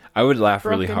 I would laugh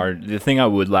really Broken. hard. The thing I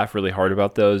would laugh really hard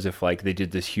about though is if like they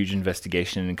did this huge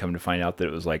investigation and come to find out that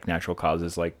it was like natural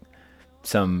causes, like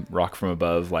some rock from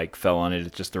above like fell on it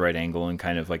at just the right angle and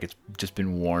kind of like it's just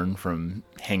been worn from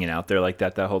hanging out there like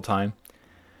that whole time.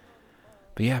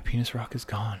 But yeah, Penis Rock is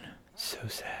gone. So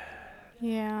sad.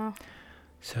 Yeah.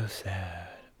 So sad.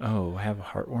 Oh, I have a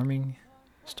heartwarming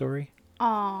story.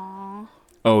 Aww.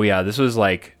 Oh yeah, this was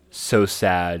like so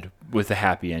sad with a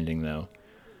happy ending though.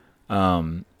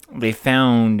 They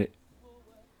found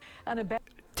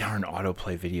darn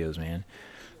autoplay videos,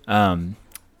 man.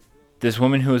 This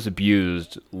woman who was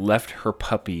abused left her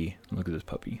puppy. Look at this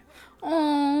puppy.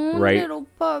 Oh, Right. little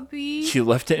puppy. She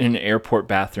left it in an airport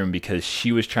bathroom because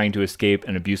she was trying to escape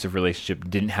an abusive relationship,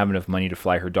 didn't have enough money to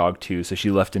fly her dog to, so she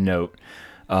left a note.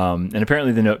 And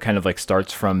apparently the note kind of like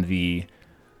starts from the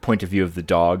point of view of the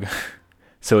dog.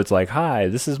 So it's like, hi,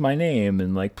 this is my name,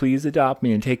 and like, please adopt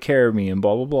me and take care of me, and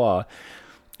blah, blah, blah.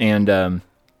 And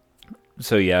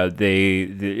so yeah,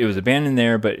 it was abandoned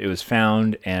there, but it was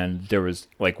found, and there was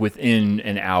like within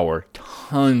an hour,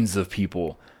 tons of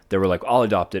people that were like, I'll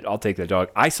adopt it, I'll take that dog.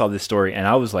 I saw this story, and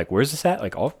I was like, where's this at?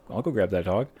 Like, I'll go grab that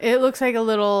dog. It looks like a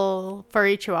little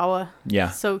furry chihuahua.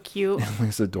 Yeah. So cute.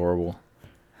 It's adorable.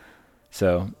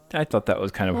 So I thought that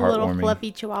was kind of A little heartwarming.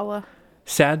 fluffy chihuahua.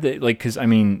 Sad that like, because I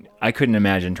mean, I couldn't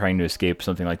imagine trying to escape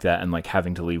something like that and like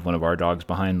having to leave one of our dogs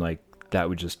behind. Like that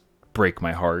would just break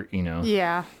my heart, you know.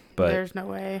 Yeah. But there's no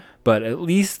way. But at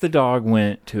least the dog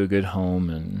went to a good home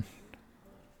and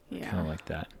Yeah. kind of like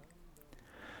that.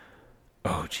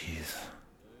 Oh, jeez.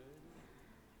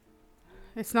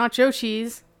 It's not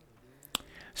Yoshi's.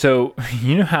 So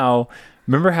you know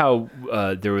remember how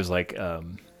there was like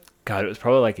God, it was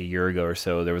probably like a year ago or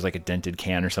so. There was like a dented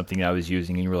can or something that I was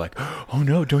using, and you were like, "Oh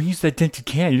no, don't use that dented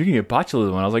can. You're gonna get botulism."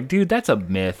 And I was like, "Dude, that's a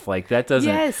myth. Like that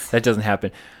doesn't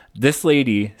happen." This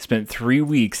lady spent 3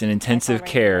 weeks in intensive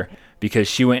care because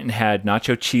she went and had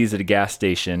nacho cheese at a gas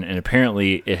station, and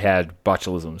apparently it had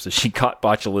botulism. So she caught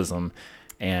botulism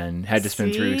and had to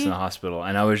spend 3 weeks in the hospital.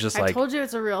 And I was just I like, told you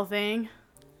it's a real thing.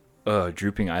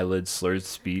 drooping eyelids, slurred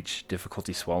speech,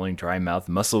 difficulty swallowing, dry mouth,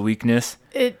 muscle weakness.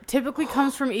 It typically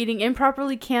comes from eating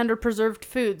improperly canned or preserved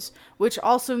foods, which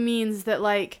also means that,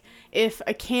 like, if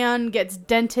a can gets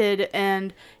dented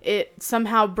and it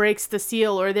somehow breaks the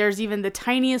seal, or there's even the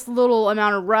tiniest little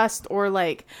amount of rust or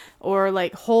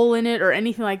hole in it or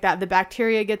anything like that, the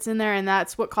bacteria gets in there, and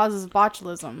that's what causes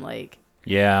botulism. Like,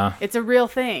 Yeah. it's a real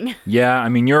thing. Yeah, I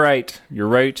mean, you're right. You're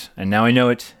right. And now I know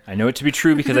it. I know it to be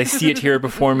true because I see it here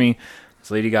before me.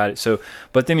 This lady got it. So,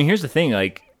 but I mean, here's the thing.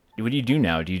 Like, what do you do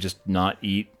now? Do you just not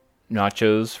eat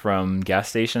nachos from gas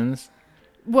stations?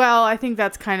 Well, I think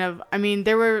that's kind of, I mean,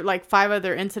 there were like 5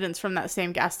 other incidents from that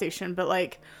same gas station, but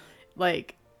like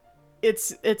it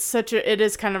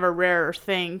is kind of a rare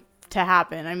thing to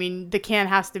happen. I mean, the can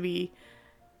has to be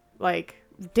like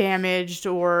damaged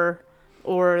or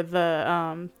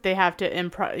the they have to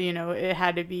it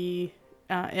had to be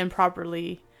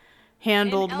improperly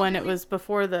handled when it was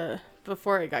before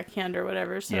it got canned or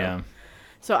whatever. So Yeah.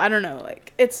 So I don't know,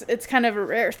 like it's kind of a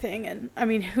rare thing, and I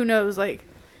mean, who knows like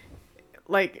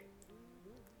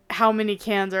how many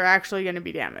cans are actually going to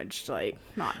be damaged? Like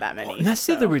not that many. And that's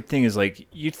the other weird thing is like,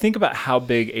 you think about how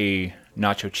big a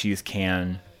nacho cheese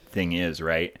can thing is,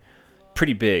 right?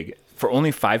 Pretty big. For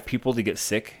only 5 people to get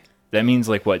sick, that means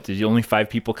like what? Did only 5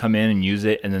 people come in and use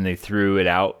it and then they threw it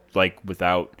out like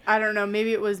without? I don't know.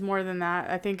 Maybe it was more than that.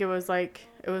 I think it was like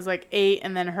 8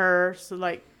 and then her. So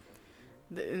like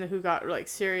who got like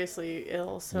seriously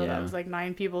ill. So that was like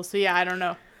 9 people. So yeah, I don't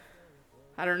know.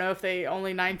 I don't know if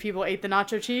only 9 people ate the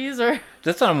nacho cheese or.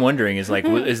 That's what I'm wondering is like,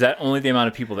 is that only the amount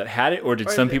of people that had it, or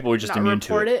did some people were just immune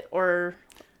to it? Or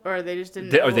they just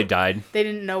didn't. Or they died. They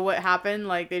didn't know what happened.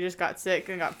 Like they just got sick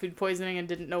and got food poisoning and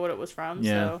didn't know what it was from.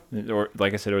 Yeah. So. Or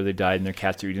like I said, or they died and their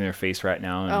cats are eating their face right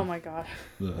now. And, Oh my god.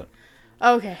 Ugh.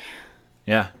 Okay.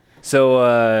 Yeah.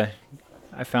 So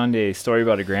I found a story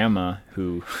about a grandma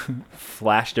who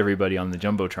flashed everybody on the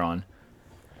Jumbotron.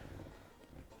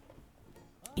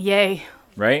 Yay.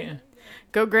 Right?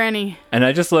 Go Granny. And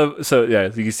I just love, so yeah,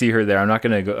 you can see her there. I'm not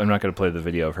gonna play the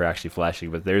video of her actually flashing,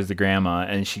 but there's the grandma,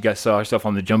 and she saw herself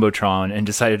on the jumbotron and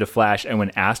decided to flash. And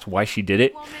when asked why she did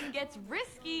it, Woman gets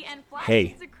risky and flashes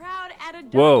Hey. the crowd at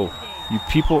a whoa, dodgeball game. you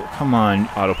people, come on,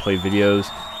 autoplay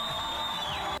videos.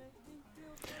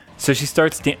 So she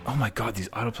starts, oh my god, these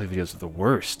autoplay videos are the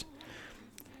worst.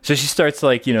 So she starts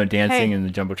like, dancing Hey. in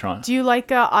the jumbotron. Do you like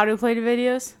autoplayed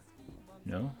videos?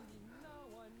 No,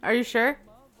 Are you sure?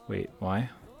 wait, why?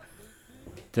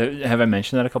 Have I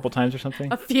mentioned that a couple times or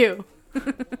something? A few.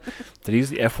 Did I use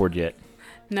the F word yet?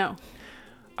 No.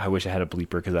 I wish I had a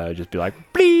bleeper because I would just be like,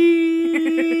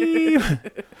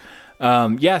 bleep.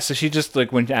 Yeah, so she just,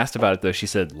 like, when asked about it, though, she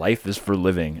said, life is for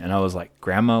living. And I was like,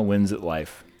 grandma wins at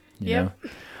life. You know?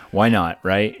 Why not,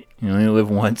 right? You only live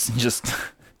once and just...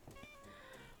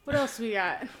 What else we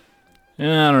got? I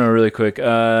don't know, really quick. We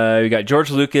got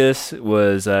George Lucas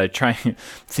was trying...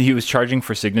 So he was charging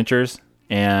for signatures.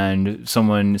 And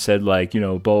someone said, like,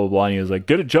 blah, blah, blah. And he was like,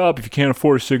 get a job if you can't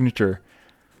afford a signature.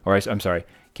 Or I'm sorry.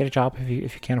 Get a job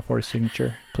if you can't afford a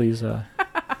signature, please.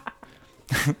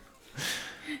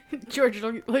 George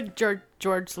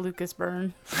Lucas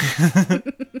Byrne.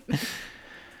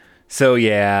 So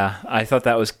yeah, I thought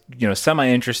that was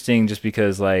semi-interesting just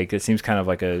because like it seems kind of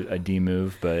like a D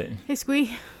move, but Hey,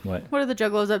 Squee. what? What are the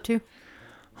Juggalos up to?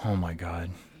 Oh my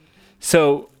god.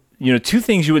 So two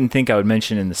things you wouldn't think I would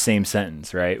mention in the same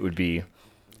sentence, right? Would be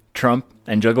Trump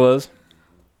and Juggalos.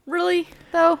 Really,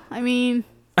 though? I mean,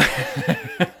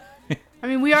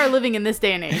 we are living in this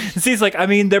day and age. See, it's like,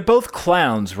 they're both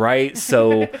clowns, right?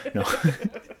 So, no.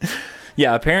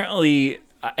 Yeah, apparently,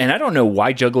 and I don't know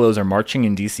why Juggalos are marching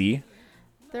in D.C.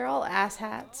 They're all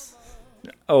asshats.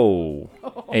 Oh,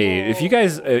 hey, if you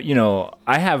guys,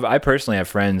 I personally have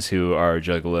friends who are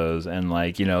Juggalos, and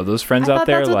like, those friends I out thought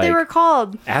there, that's what like, they were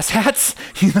called. asshats,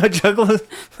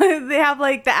 Juggalos. They have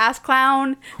like the ass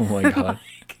clown. Oh my god.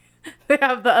 They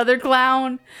have the other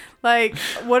clown. Like,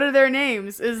 what are their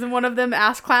names? Isn't one of them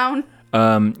ass clown?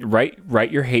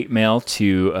 Write your hate mail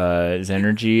to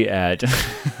Zenergy at.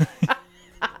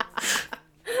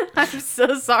 I'm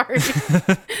so sorry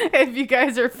if you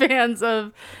guys are fans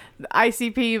of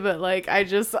ICP, but like, I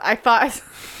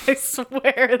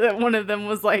swear that one of them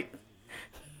was like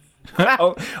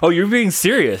oh, you're being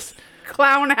serious.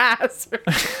 clown ass.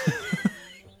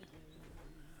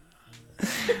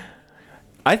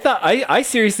 I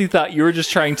seriously thought you were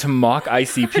just trying to mock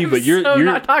ICP, but you're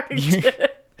not talking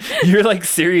shit. You're like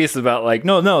serious about like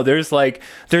no. There's like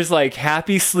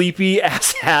happy sleepy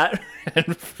ass hat and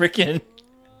freaking.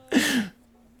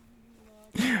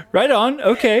 Right on.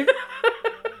 Okay.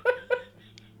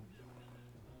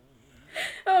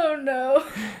 Oh no.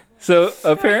 So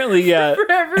apparently, yeah.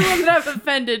 For everyone that I've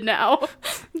offended now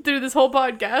through this whole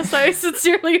podcast, I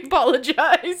sincerely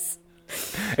apologize.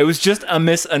 It was just a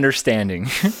misunderstanding.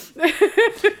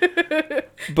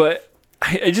 But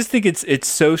I just think it's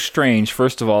so strange,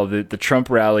 first of all, that the Trump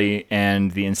rally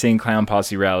and the Insane Clown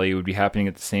Posse rally would be happening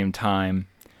at the same time.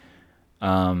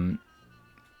 But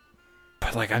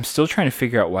like, I'm still trying to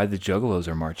figure out why the Juggalos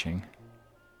are marching.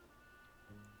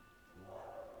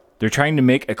 They're trying to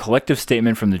make a collective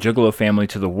statement from the Juggalo family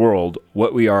to the world,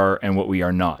 what we are and what we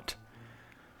are not.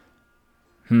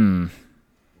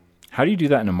 How do you do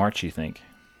that in a march, you think?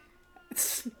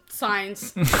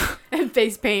 Signs and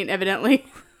face paint, evidently.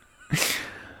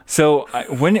 So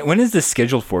when is this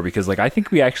scheduled for? Because like I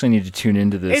think we actually need to tune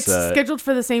into this. It's scheduled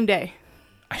for the same day.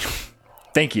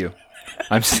 Thank you.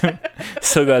 I'm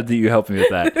so glad that you helped me with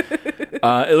that.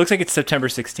 It looks like it's September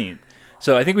 16th.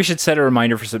 So I think we should set a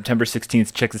reminder for September 16th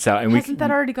to check this out. And Hasn't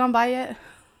that already gone by yet?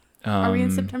 Are we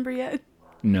in September yet?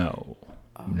 No.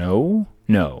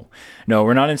 No,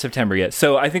 we're not in September yet.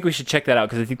 So I think we should check that out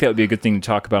because I think that would be a good thing to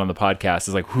talk about on the podcast.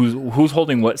 Is like who's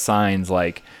holding what signs,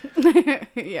 like.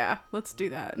 Yeah, let's do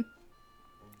that.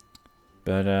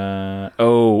 But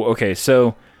okay.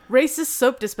 So Racist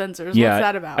soap dispensers. yeah, What's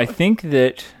that about? I think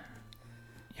that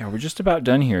we're just about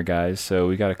done here, guys. So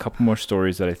we got a couple more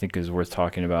stories that I think is worth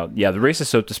talking about. Yeah, the racist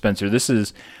soap dispenser. This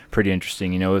is pretty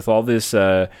interesting. With all this.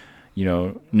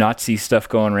 Nazi stuff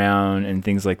going around and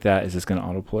things like that. Is this going to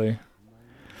autoplay?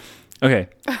 Okay,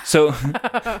 so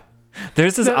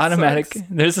there's this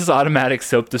automatic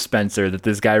soap dispenser that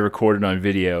this guy recorded on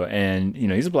video, and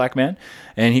he's a black man,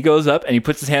 and he goes up and he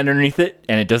puts his hand underneath it,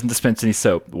 and it doesn't dispense any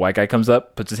soap. The white guy comes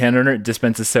up, puts his hand under it,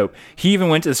 dispenses soap. He even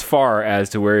went as far as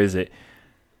to where is it?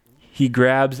 He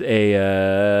grabs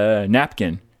a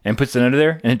napkin and puts it under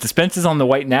there, and it dispenses on the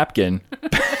white napkin.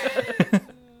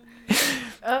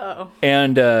 Uh-oh.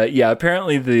 And yeah,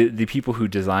 apparently the people who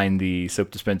designed the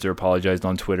soap dispenser apologized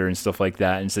on Twitter and stuff like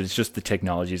that, and said it's just the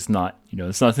technology. It's not,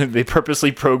 it's not something they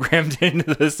purposely programmed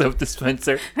into the soap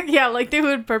dispenser. Yeah, like they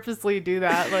would purposely do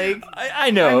that. Like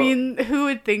I know. I mean, who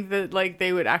would think that like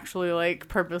they would actually like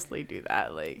purposely do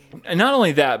that? Like, And not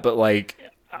only that, but like,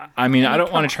 I mean, I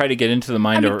don't want to try to get into the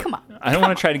mind of. I don't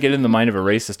want to try to get in the mind of a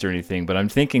racist or anything, but I'm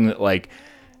thinking that like,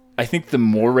 I think the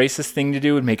more racist thing to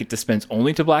do would make it dispense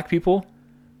only to black people.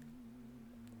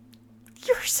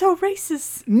 you're so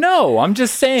racist. No, I'm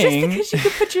just saying. Just because you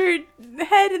could put your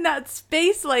head in that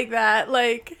space like that,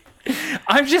 like.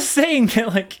 I'm just saying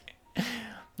that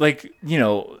like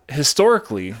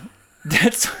historically,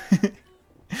 that's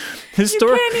You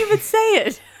can't even say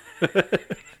it.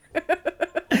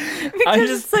 Because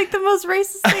it's like the most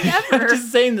racist thing ever. I'm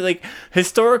just saying that like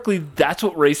historically, that's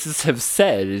what racists have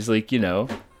said is like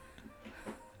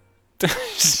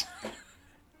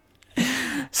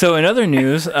So in other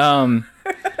news, So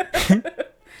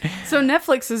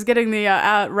Netflix is getting the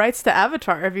rights to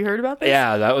Avatar. Have you heard about this?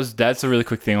 yeah, that's a really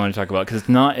quick thing I want to talk about because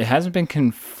it hasn't been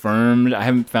confirmed. I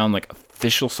haven't found like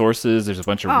official sources. There's a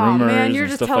bunch of rumors man, you're and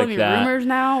just stuff telling like me that. rumors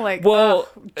now. Like, Well,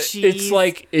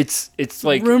 jeez. it's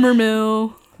like rumor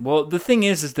mill. Well, the thing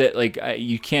is that like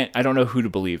you can't. I don't know who to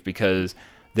believe because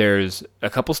there's a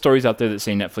couple stories out there that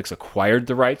say Netflix acquired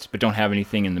the rights but don't have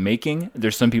anything in the making.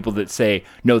 There's some people that say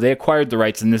no, they acquired the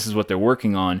rights and this is what they're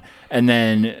working on. And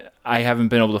then I haven't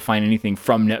been able to find anything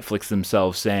from Netflix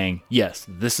themselves saying yes,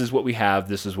 this is what we have,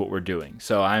 this is what we're doing.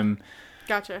 So I'm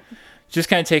Gotcha. just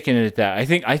kind of taking it at that. I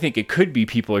think it could be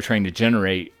people are trying to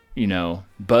generate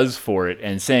buzz for it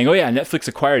and saying, oh yeah, Netflix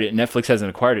acquired it and Netflix hasn't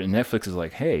acquired it. And Netflix is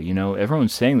like, hey,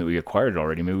 everyone's saying that we acquired it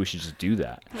already. Maybe we should just do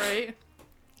that. Right.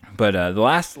 But the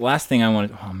last thing I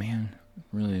want to,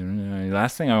 the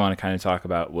last thing I want to kind of talk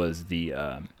about was the,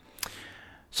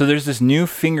 so there's this new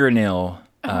fingernail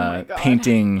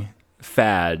painting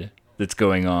fad that's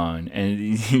going on. And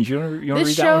you want to read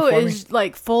This that show one for me? is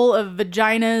like full of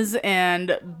vaginas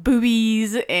and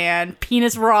boobies and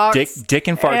penis rocks. Dick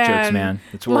and fart jokes, man.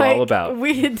 That's what we're all about.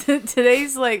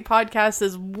 Today's like podcast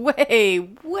is way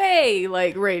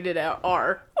like rated at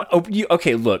R.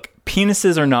 Okay, look,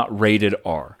 penises are not rated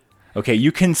R. Okay,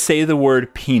 you can say the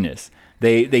word penis.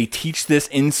 They teach this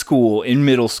in school, in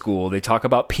middle school. They talk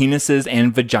about penises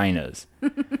and vaginas.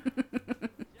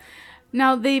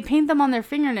 Now they paint them on their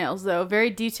fingernails though, very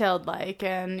detailed like,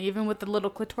 and even with the little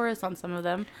clitoris on some of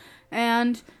them.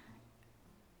 And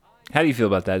How do you feel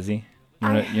about that, Z? You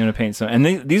want to paint some? And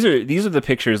these are the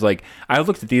pictures. Like I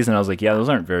looked at these and I was like, yeah, those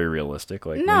aren't very realistic.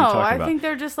 Like no, what are you talking I about? think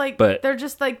they're just like But they're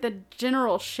just like the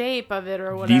general shape of it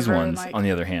or whatever. These ones, like, on the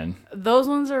other hand, those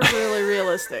ones are really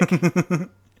realistic.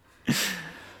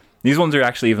 these ones are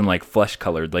actually even like flesh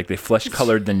colored. Like they flesh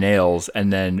colored the nails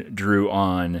and then drew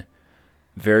on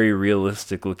very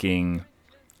realistic looking.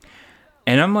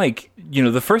 And I'm like,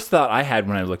 the first thought I had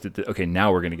when I looked at okay,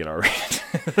 now we're going to get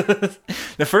R-rated.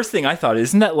 The first thing I thought,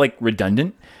 isn't that like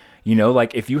redundant?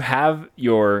 Like if you have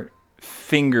your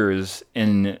fingers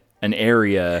in an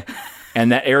area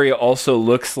and that area also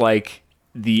looks like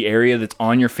the area that's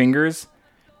on your fingers,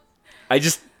 I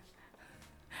just...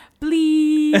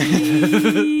 Bleep.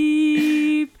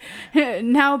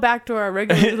 Now back to our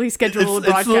regularly scheduled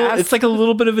broadcast. It's like a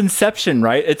little bit of Inception,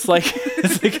 right? It's like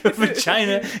a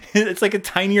vagina. It's like a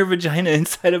tinier vagina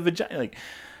inside a vagina. Like,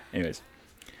 anyways.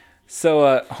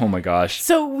 So, oh my gosh.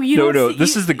 So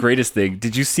This is the greatest thing.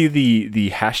 Did you see the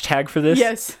hashtag for this?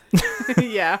 Yes.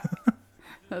 Yeah.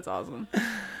 That's awesome.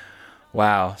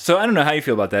 Wow. So I don't know how you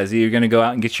feel about that. Is you're gonna go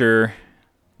out and get your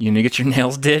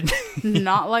nails did?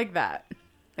 Not like that.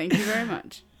 Thank you very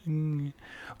much.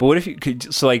 But what if you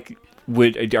could? So like,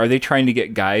 are they trying to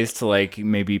get guys to like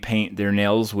maybe paint their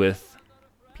nails with,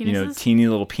 Penises? teeny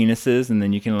little penises, and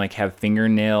then you can like have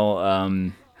fingernail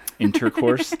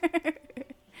intercourse?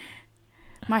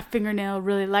 My fingernail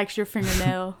really likes your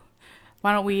fingernail.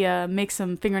 Why don't we make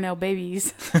some fingernail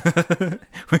babies?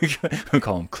 we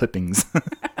call them clippings.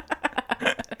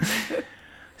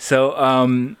 So,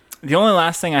 the only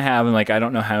last thing I have, and like I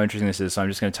don't know how interesting this is, so I'm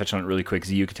just going to touch on it really quick.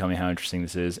 So you could tell me how interesting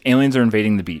this is. Aliens are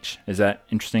invading the beach. Is that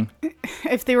interesting?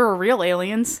 If they were real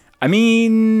aliens. I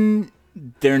mean,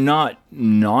 they're not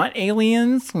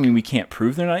aliens. I mean, we can't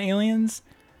prove they're not aliens.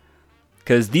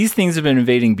 Because these things have been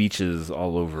invading beaches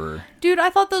all over. Dude, I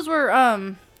thought those were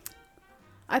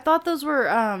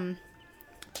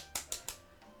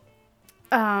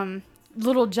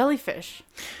little jellyfish.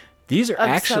 These are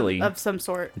actually of some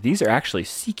sort. These are actually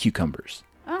sea cucumbers.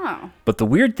 Oh. But the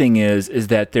weird thing is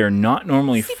that they're not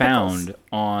normally Sea found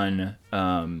on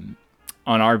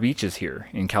our beaches here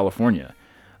in California.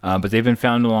 But they've been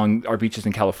found along our beaches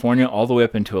in California, all the way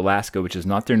up into Alaska, which is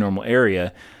not their normal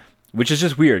area, which is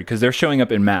just weird because they're showing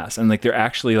up in mass. And like they're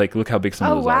actually like, look how big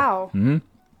some of those are. wow.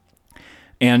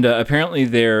 And apparently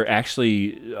they're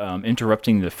actually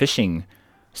interrupting the fishing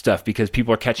stuff because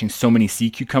people are catching so many sea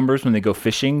cucumbers when they go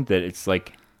fishing that it's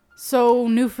like... So,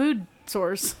 new food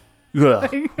source. Ugh.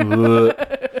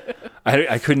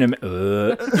 I couldn't...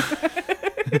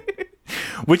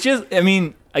 Which is, I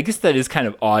mean, I guess that is kind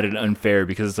of odd and unfair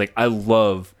because it's like, I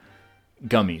love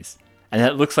gummies. And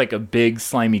that looks like a big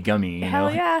slimy gummy, you know?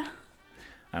 Hell yeah.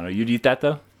 I don't know, you'd eat that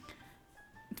though?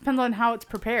 Depends on how it's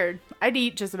prepared. I'd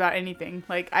eat just about anything.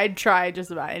 Like, I'd try just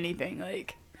about anything.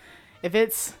 Like, if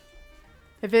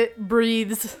it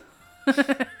breathes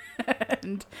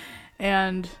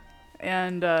and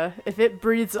if it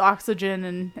breathes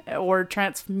oxygen or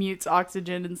transmutes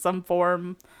oxygen in some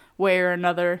form, way or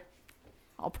another,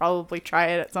 I'll probably try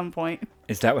it at some point.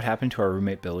 Is that what happened to our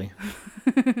roommate Billy?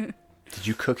 Did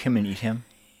you cook him and eat him?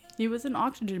 He was an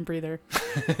oxygen breather.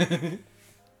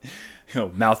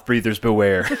 Mouth breathers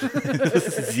beware.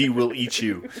 Z will eat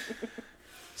you.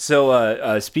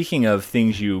 So, speaking of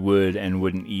things you would and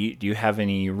wouldn't eat, do you have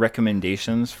any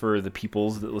recommendations for the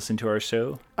peoples that listen to our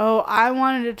show? Oh, I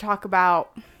wanted to talk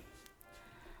about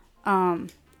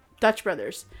Dutch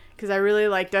Brothers because I really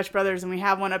like Dutch Brothers, and we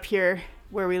have one up here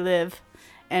where we live,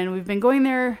 and we've been going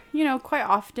there, quite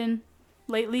often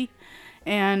lately,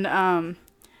 and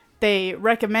they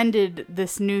recommended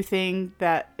this new thing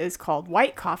that is called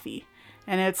white coffee.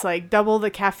 And it's like double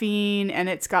the caffeine, and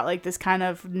it's got like this kind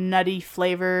of nutty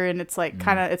flavor, and it's like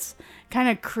kind of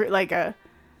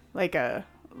like a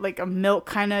milk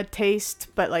kind of taste,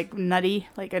 but like nutty,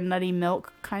 like a nutty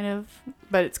milk kind of,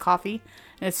 but it's coffee,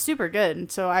 and it's super good.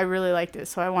 And so I really liked it.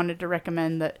 So I wanted to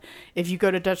recommend that if you go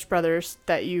to Dutch Brothers,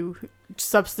 that you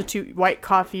substitute white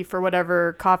coffee for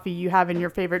whatever coffee you have in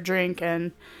your favorite drink,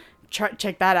 and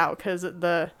check that out because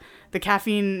the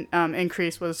caffeine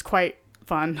increase was quite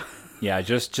fun. Yeah,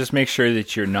 just make sure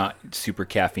that you're not super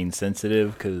caffeine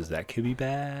sensitive because that could be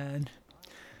bad.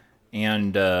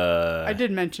 And I did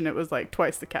mention it was like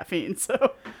twice the caffeine,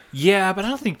 so yeah, but I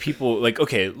don't think people like.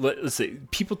 Okay, let's say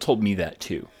people told me that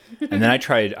too, and then I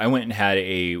went and had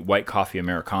a white coffee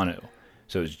Americano,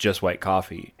 so it was just white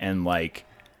coffee, and like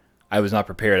I was not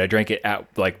prepared. I drank it at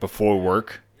like before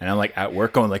work, and I'm like at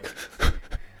work going like.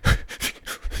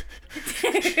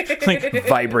 Like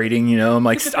vibrating, I'm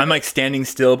like standing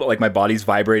still, but like my body's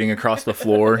vibrating across the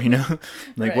floor, like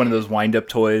right. One of those wind-up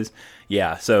toys.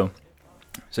 Yeah, so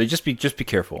just be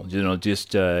careful,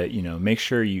 make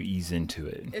sure you ease into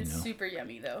it. It's super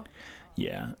yummy though.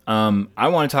 Yeah. I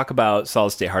want to talk about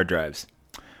solid-state hard drives.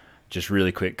 Just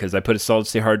really quick, because I put a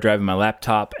solid-state hard drive in my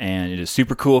laptop, and it is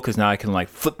super cool because now I can like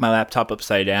flip my laptop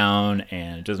upside down,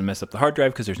 and it doesn't mess up the hard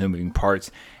drive because there's no moving parts,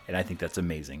 and I think that's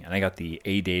amazing. And I got the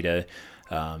ADATA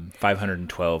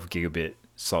 512 gigabit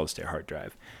solid-state hard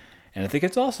drive, and I think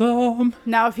it's awesome.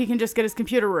 Now, if he can just get his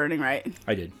computer running right.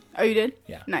 I did. Oh, you did?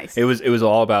 Yeah. Nice. It was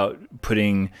all about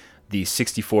putting the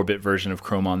 64-bit version of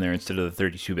Chrome on there instead of the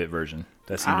 32-bit version.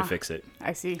 That seemed to fix it.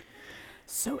 I see.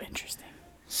 So interesting.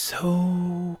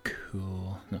 So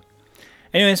cool. No.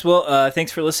 Anyways, well,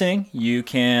 thanks for listening. You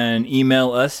can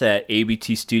email us at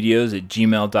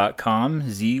abtstudios@gmail.com.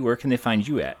 Z, where can they find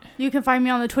you at? You can find me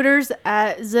on the Twitters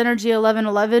at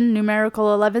Zenergy1111, numerical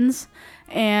 11s.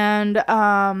 And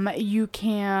you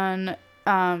can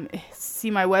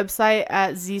see my website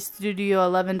at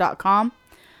zstudio11.com.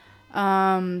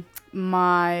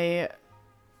 My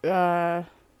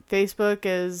Facebook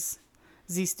is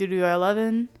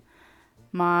zstudio11.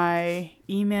 My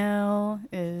email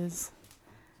is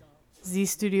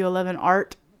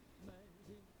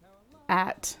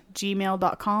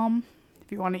zstudio11art@gmail.com. If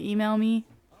you want to email me,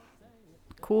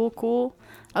 cool.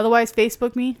 Otherwise,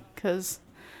 Facebook me, because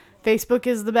Facebook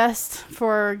is the best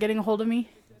for getting a hold of me.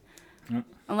 Yep.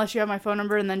 Unless you have my phone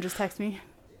number, and then just text me.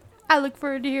 I look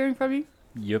forward to hearing from you.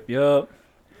 Yup.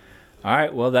 All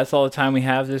right, well, that's all the time we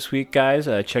have this week, guys.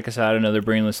 Check us out at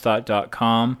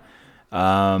anotherbrainlessthought.com.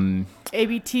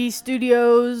 ABT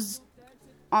Studios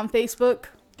on Facebook.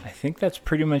 I think that's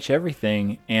pretty much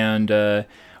everything. And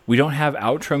we don't have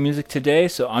outro music today,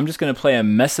 so I'm just going to play a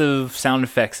mess of sound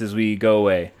effects as we go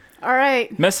away. All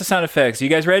right. Mess of sound effects. You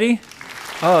guys ready?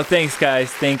 Oh, thanks,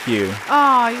 guys. Thank you.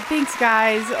 Oh, thanks,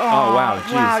 guys. Oh, wow.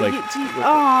 Jeez.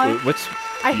 Wow. What's...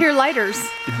 I hear lighters.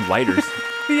 Lighters?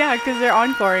 Yeah, because they're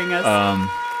encoring us.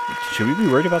 Should we be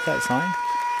worried about that sign?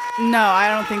 No, I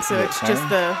don't think so. It's just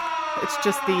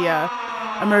the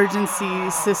emergency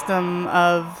system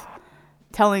of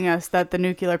telling us that the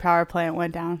nuclear power plant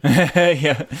went down.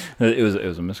 Yeah, it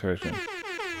was a miscorrection.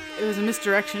 It was a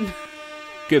misdirection.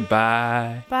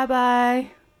 Goodbye.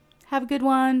 Bye-bye. Have a good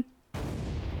one.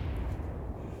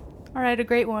 All right, a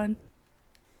great one.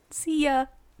 See ya.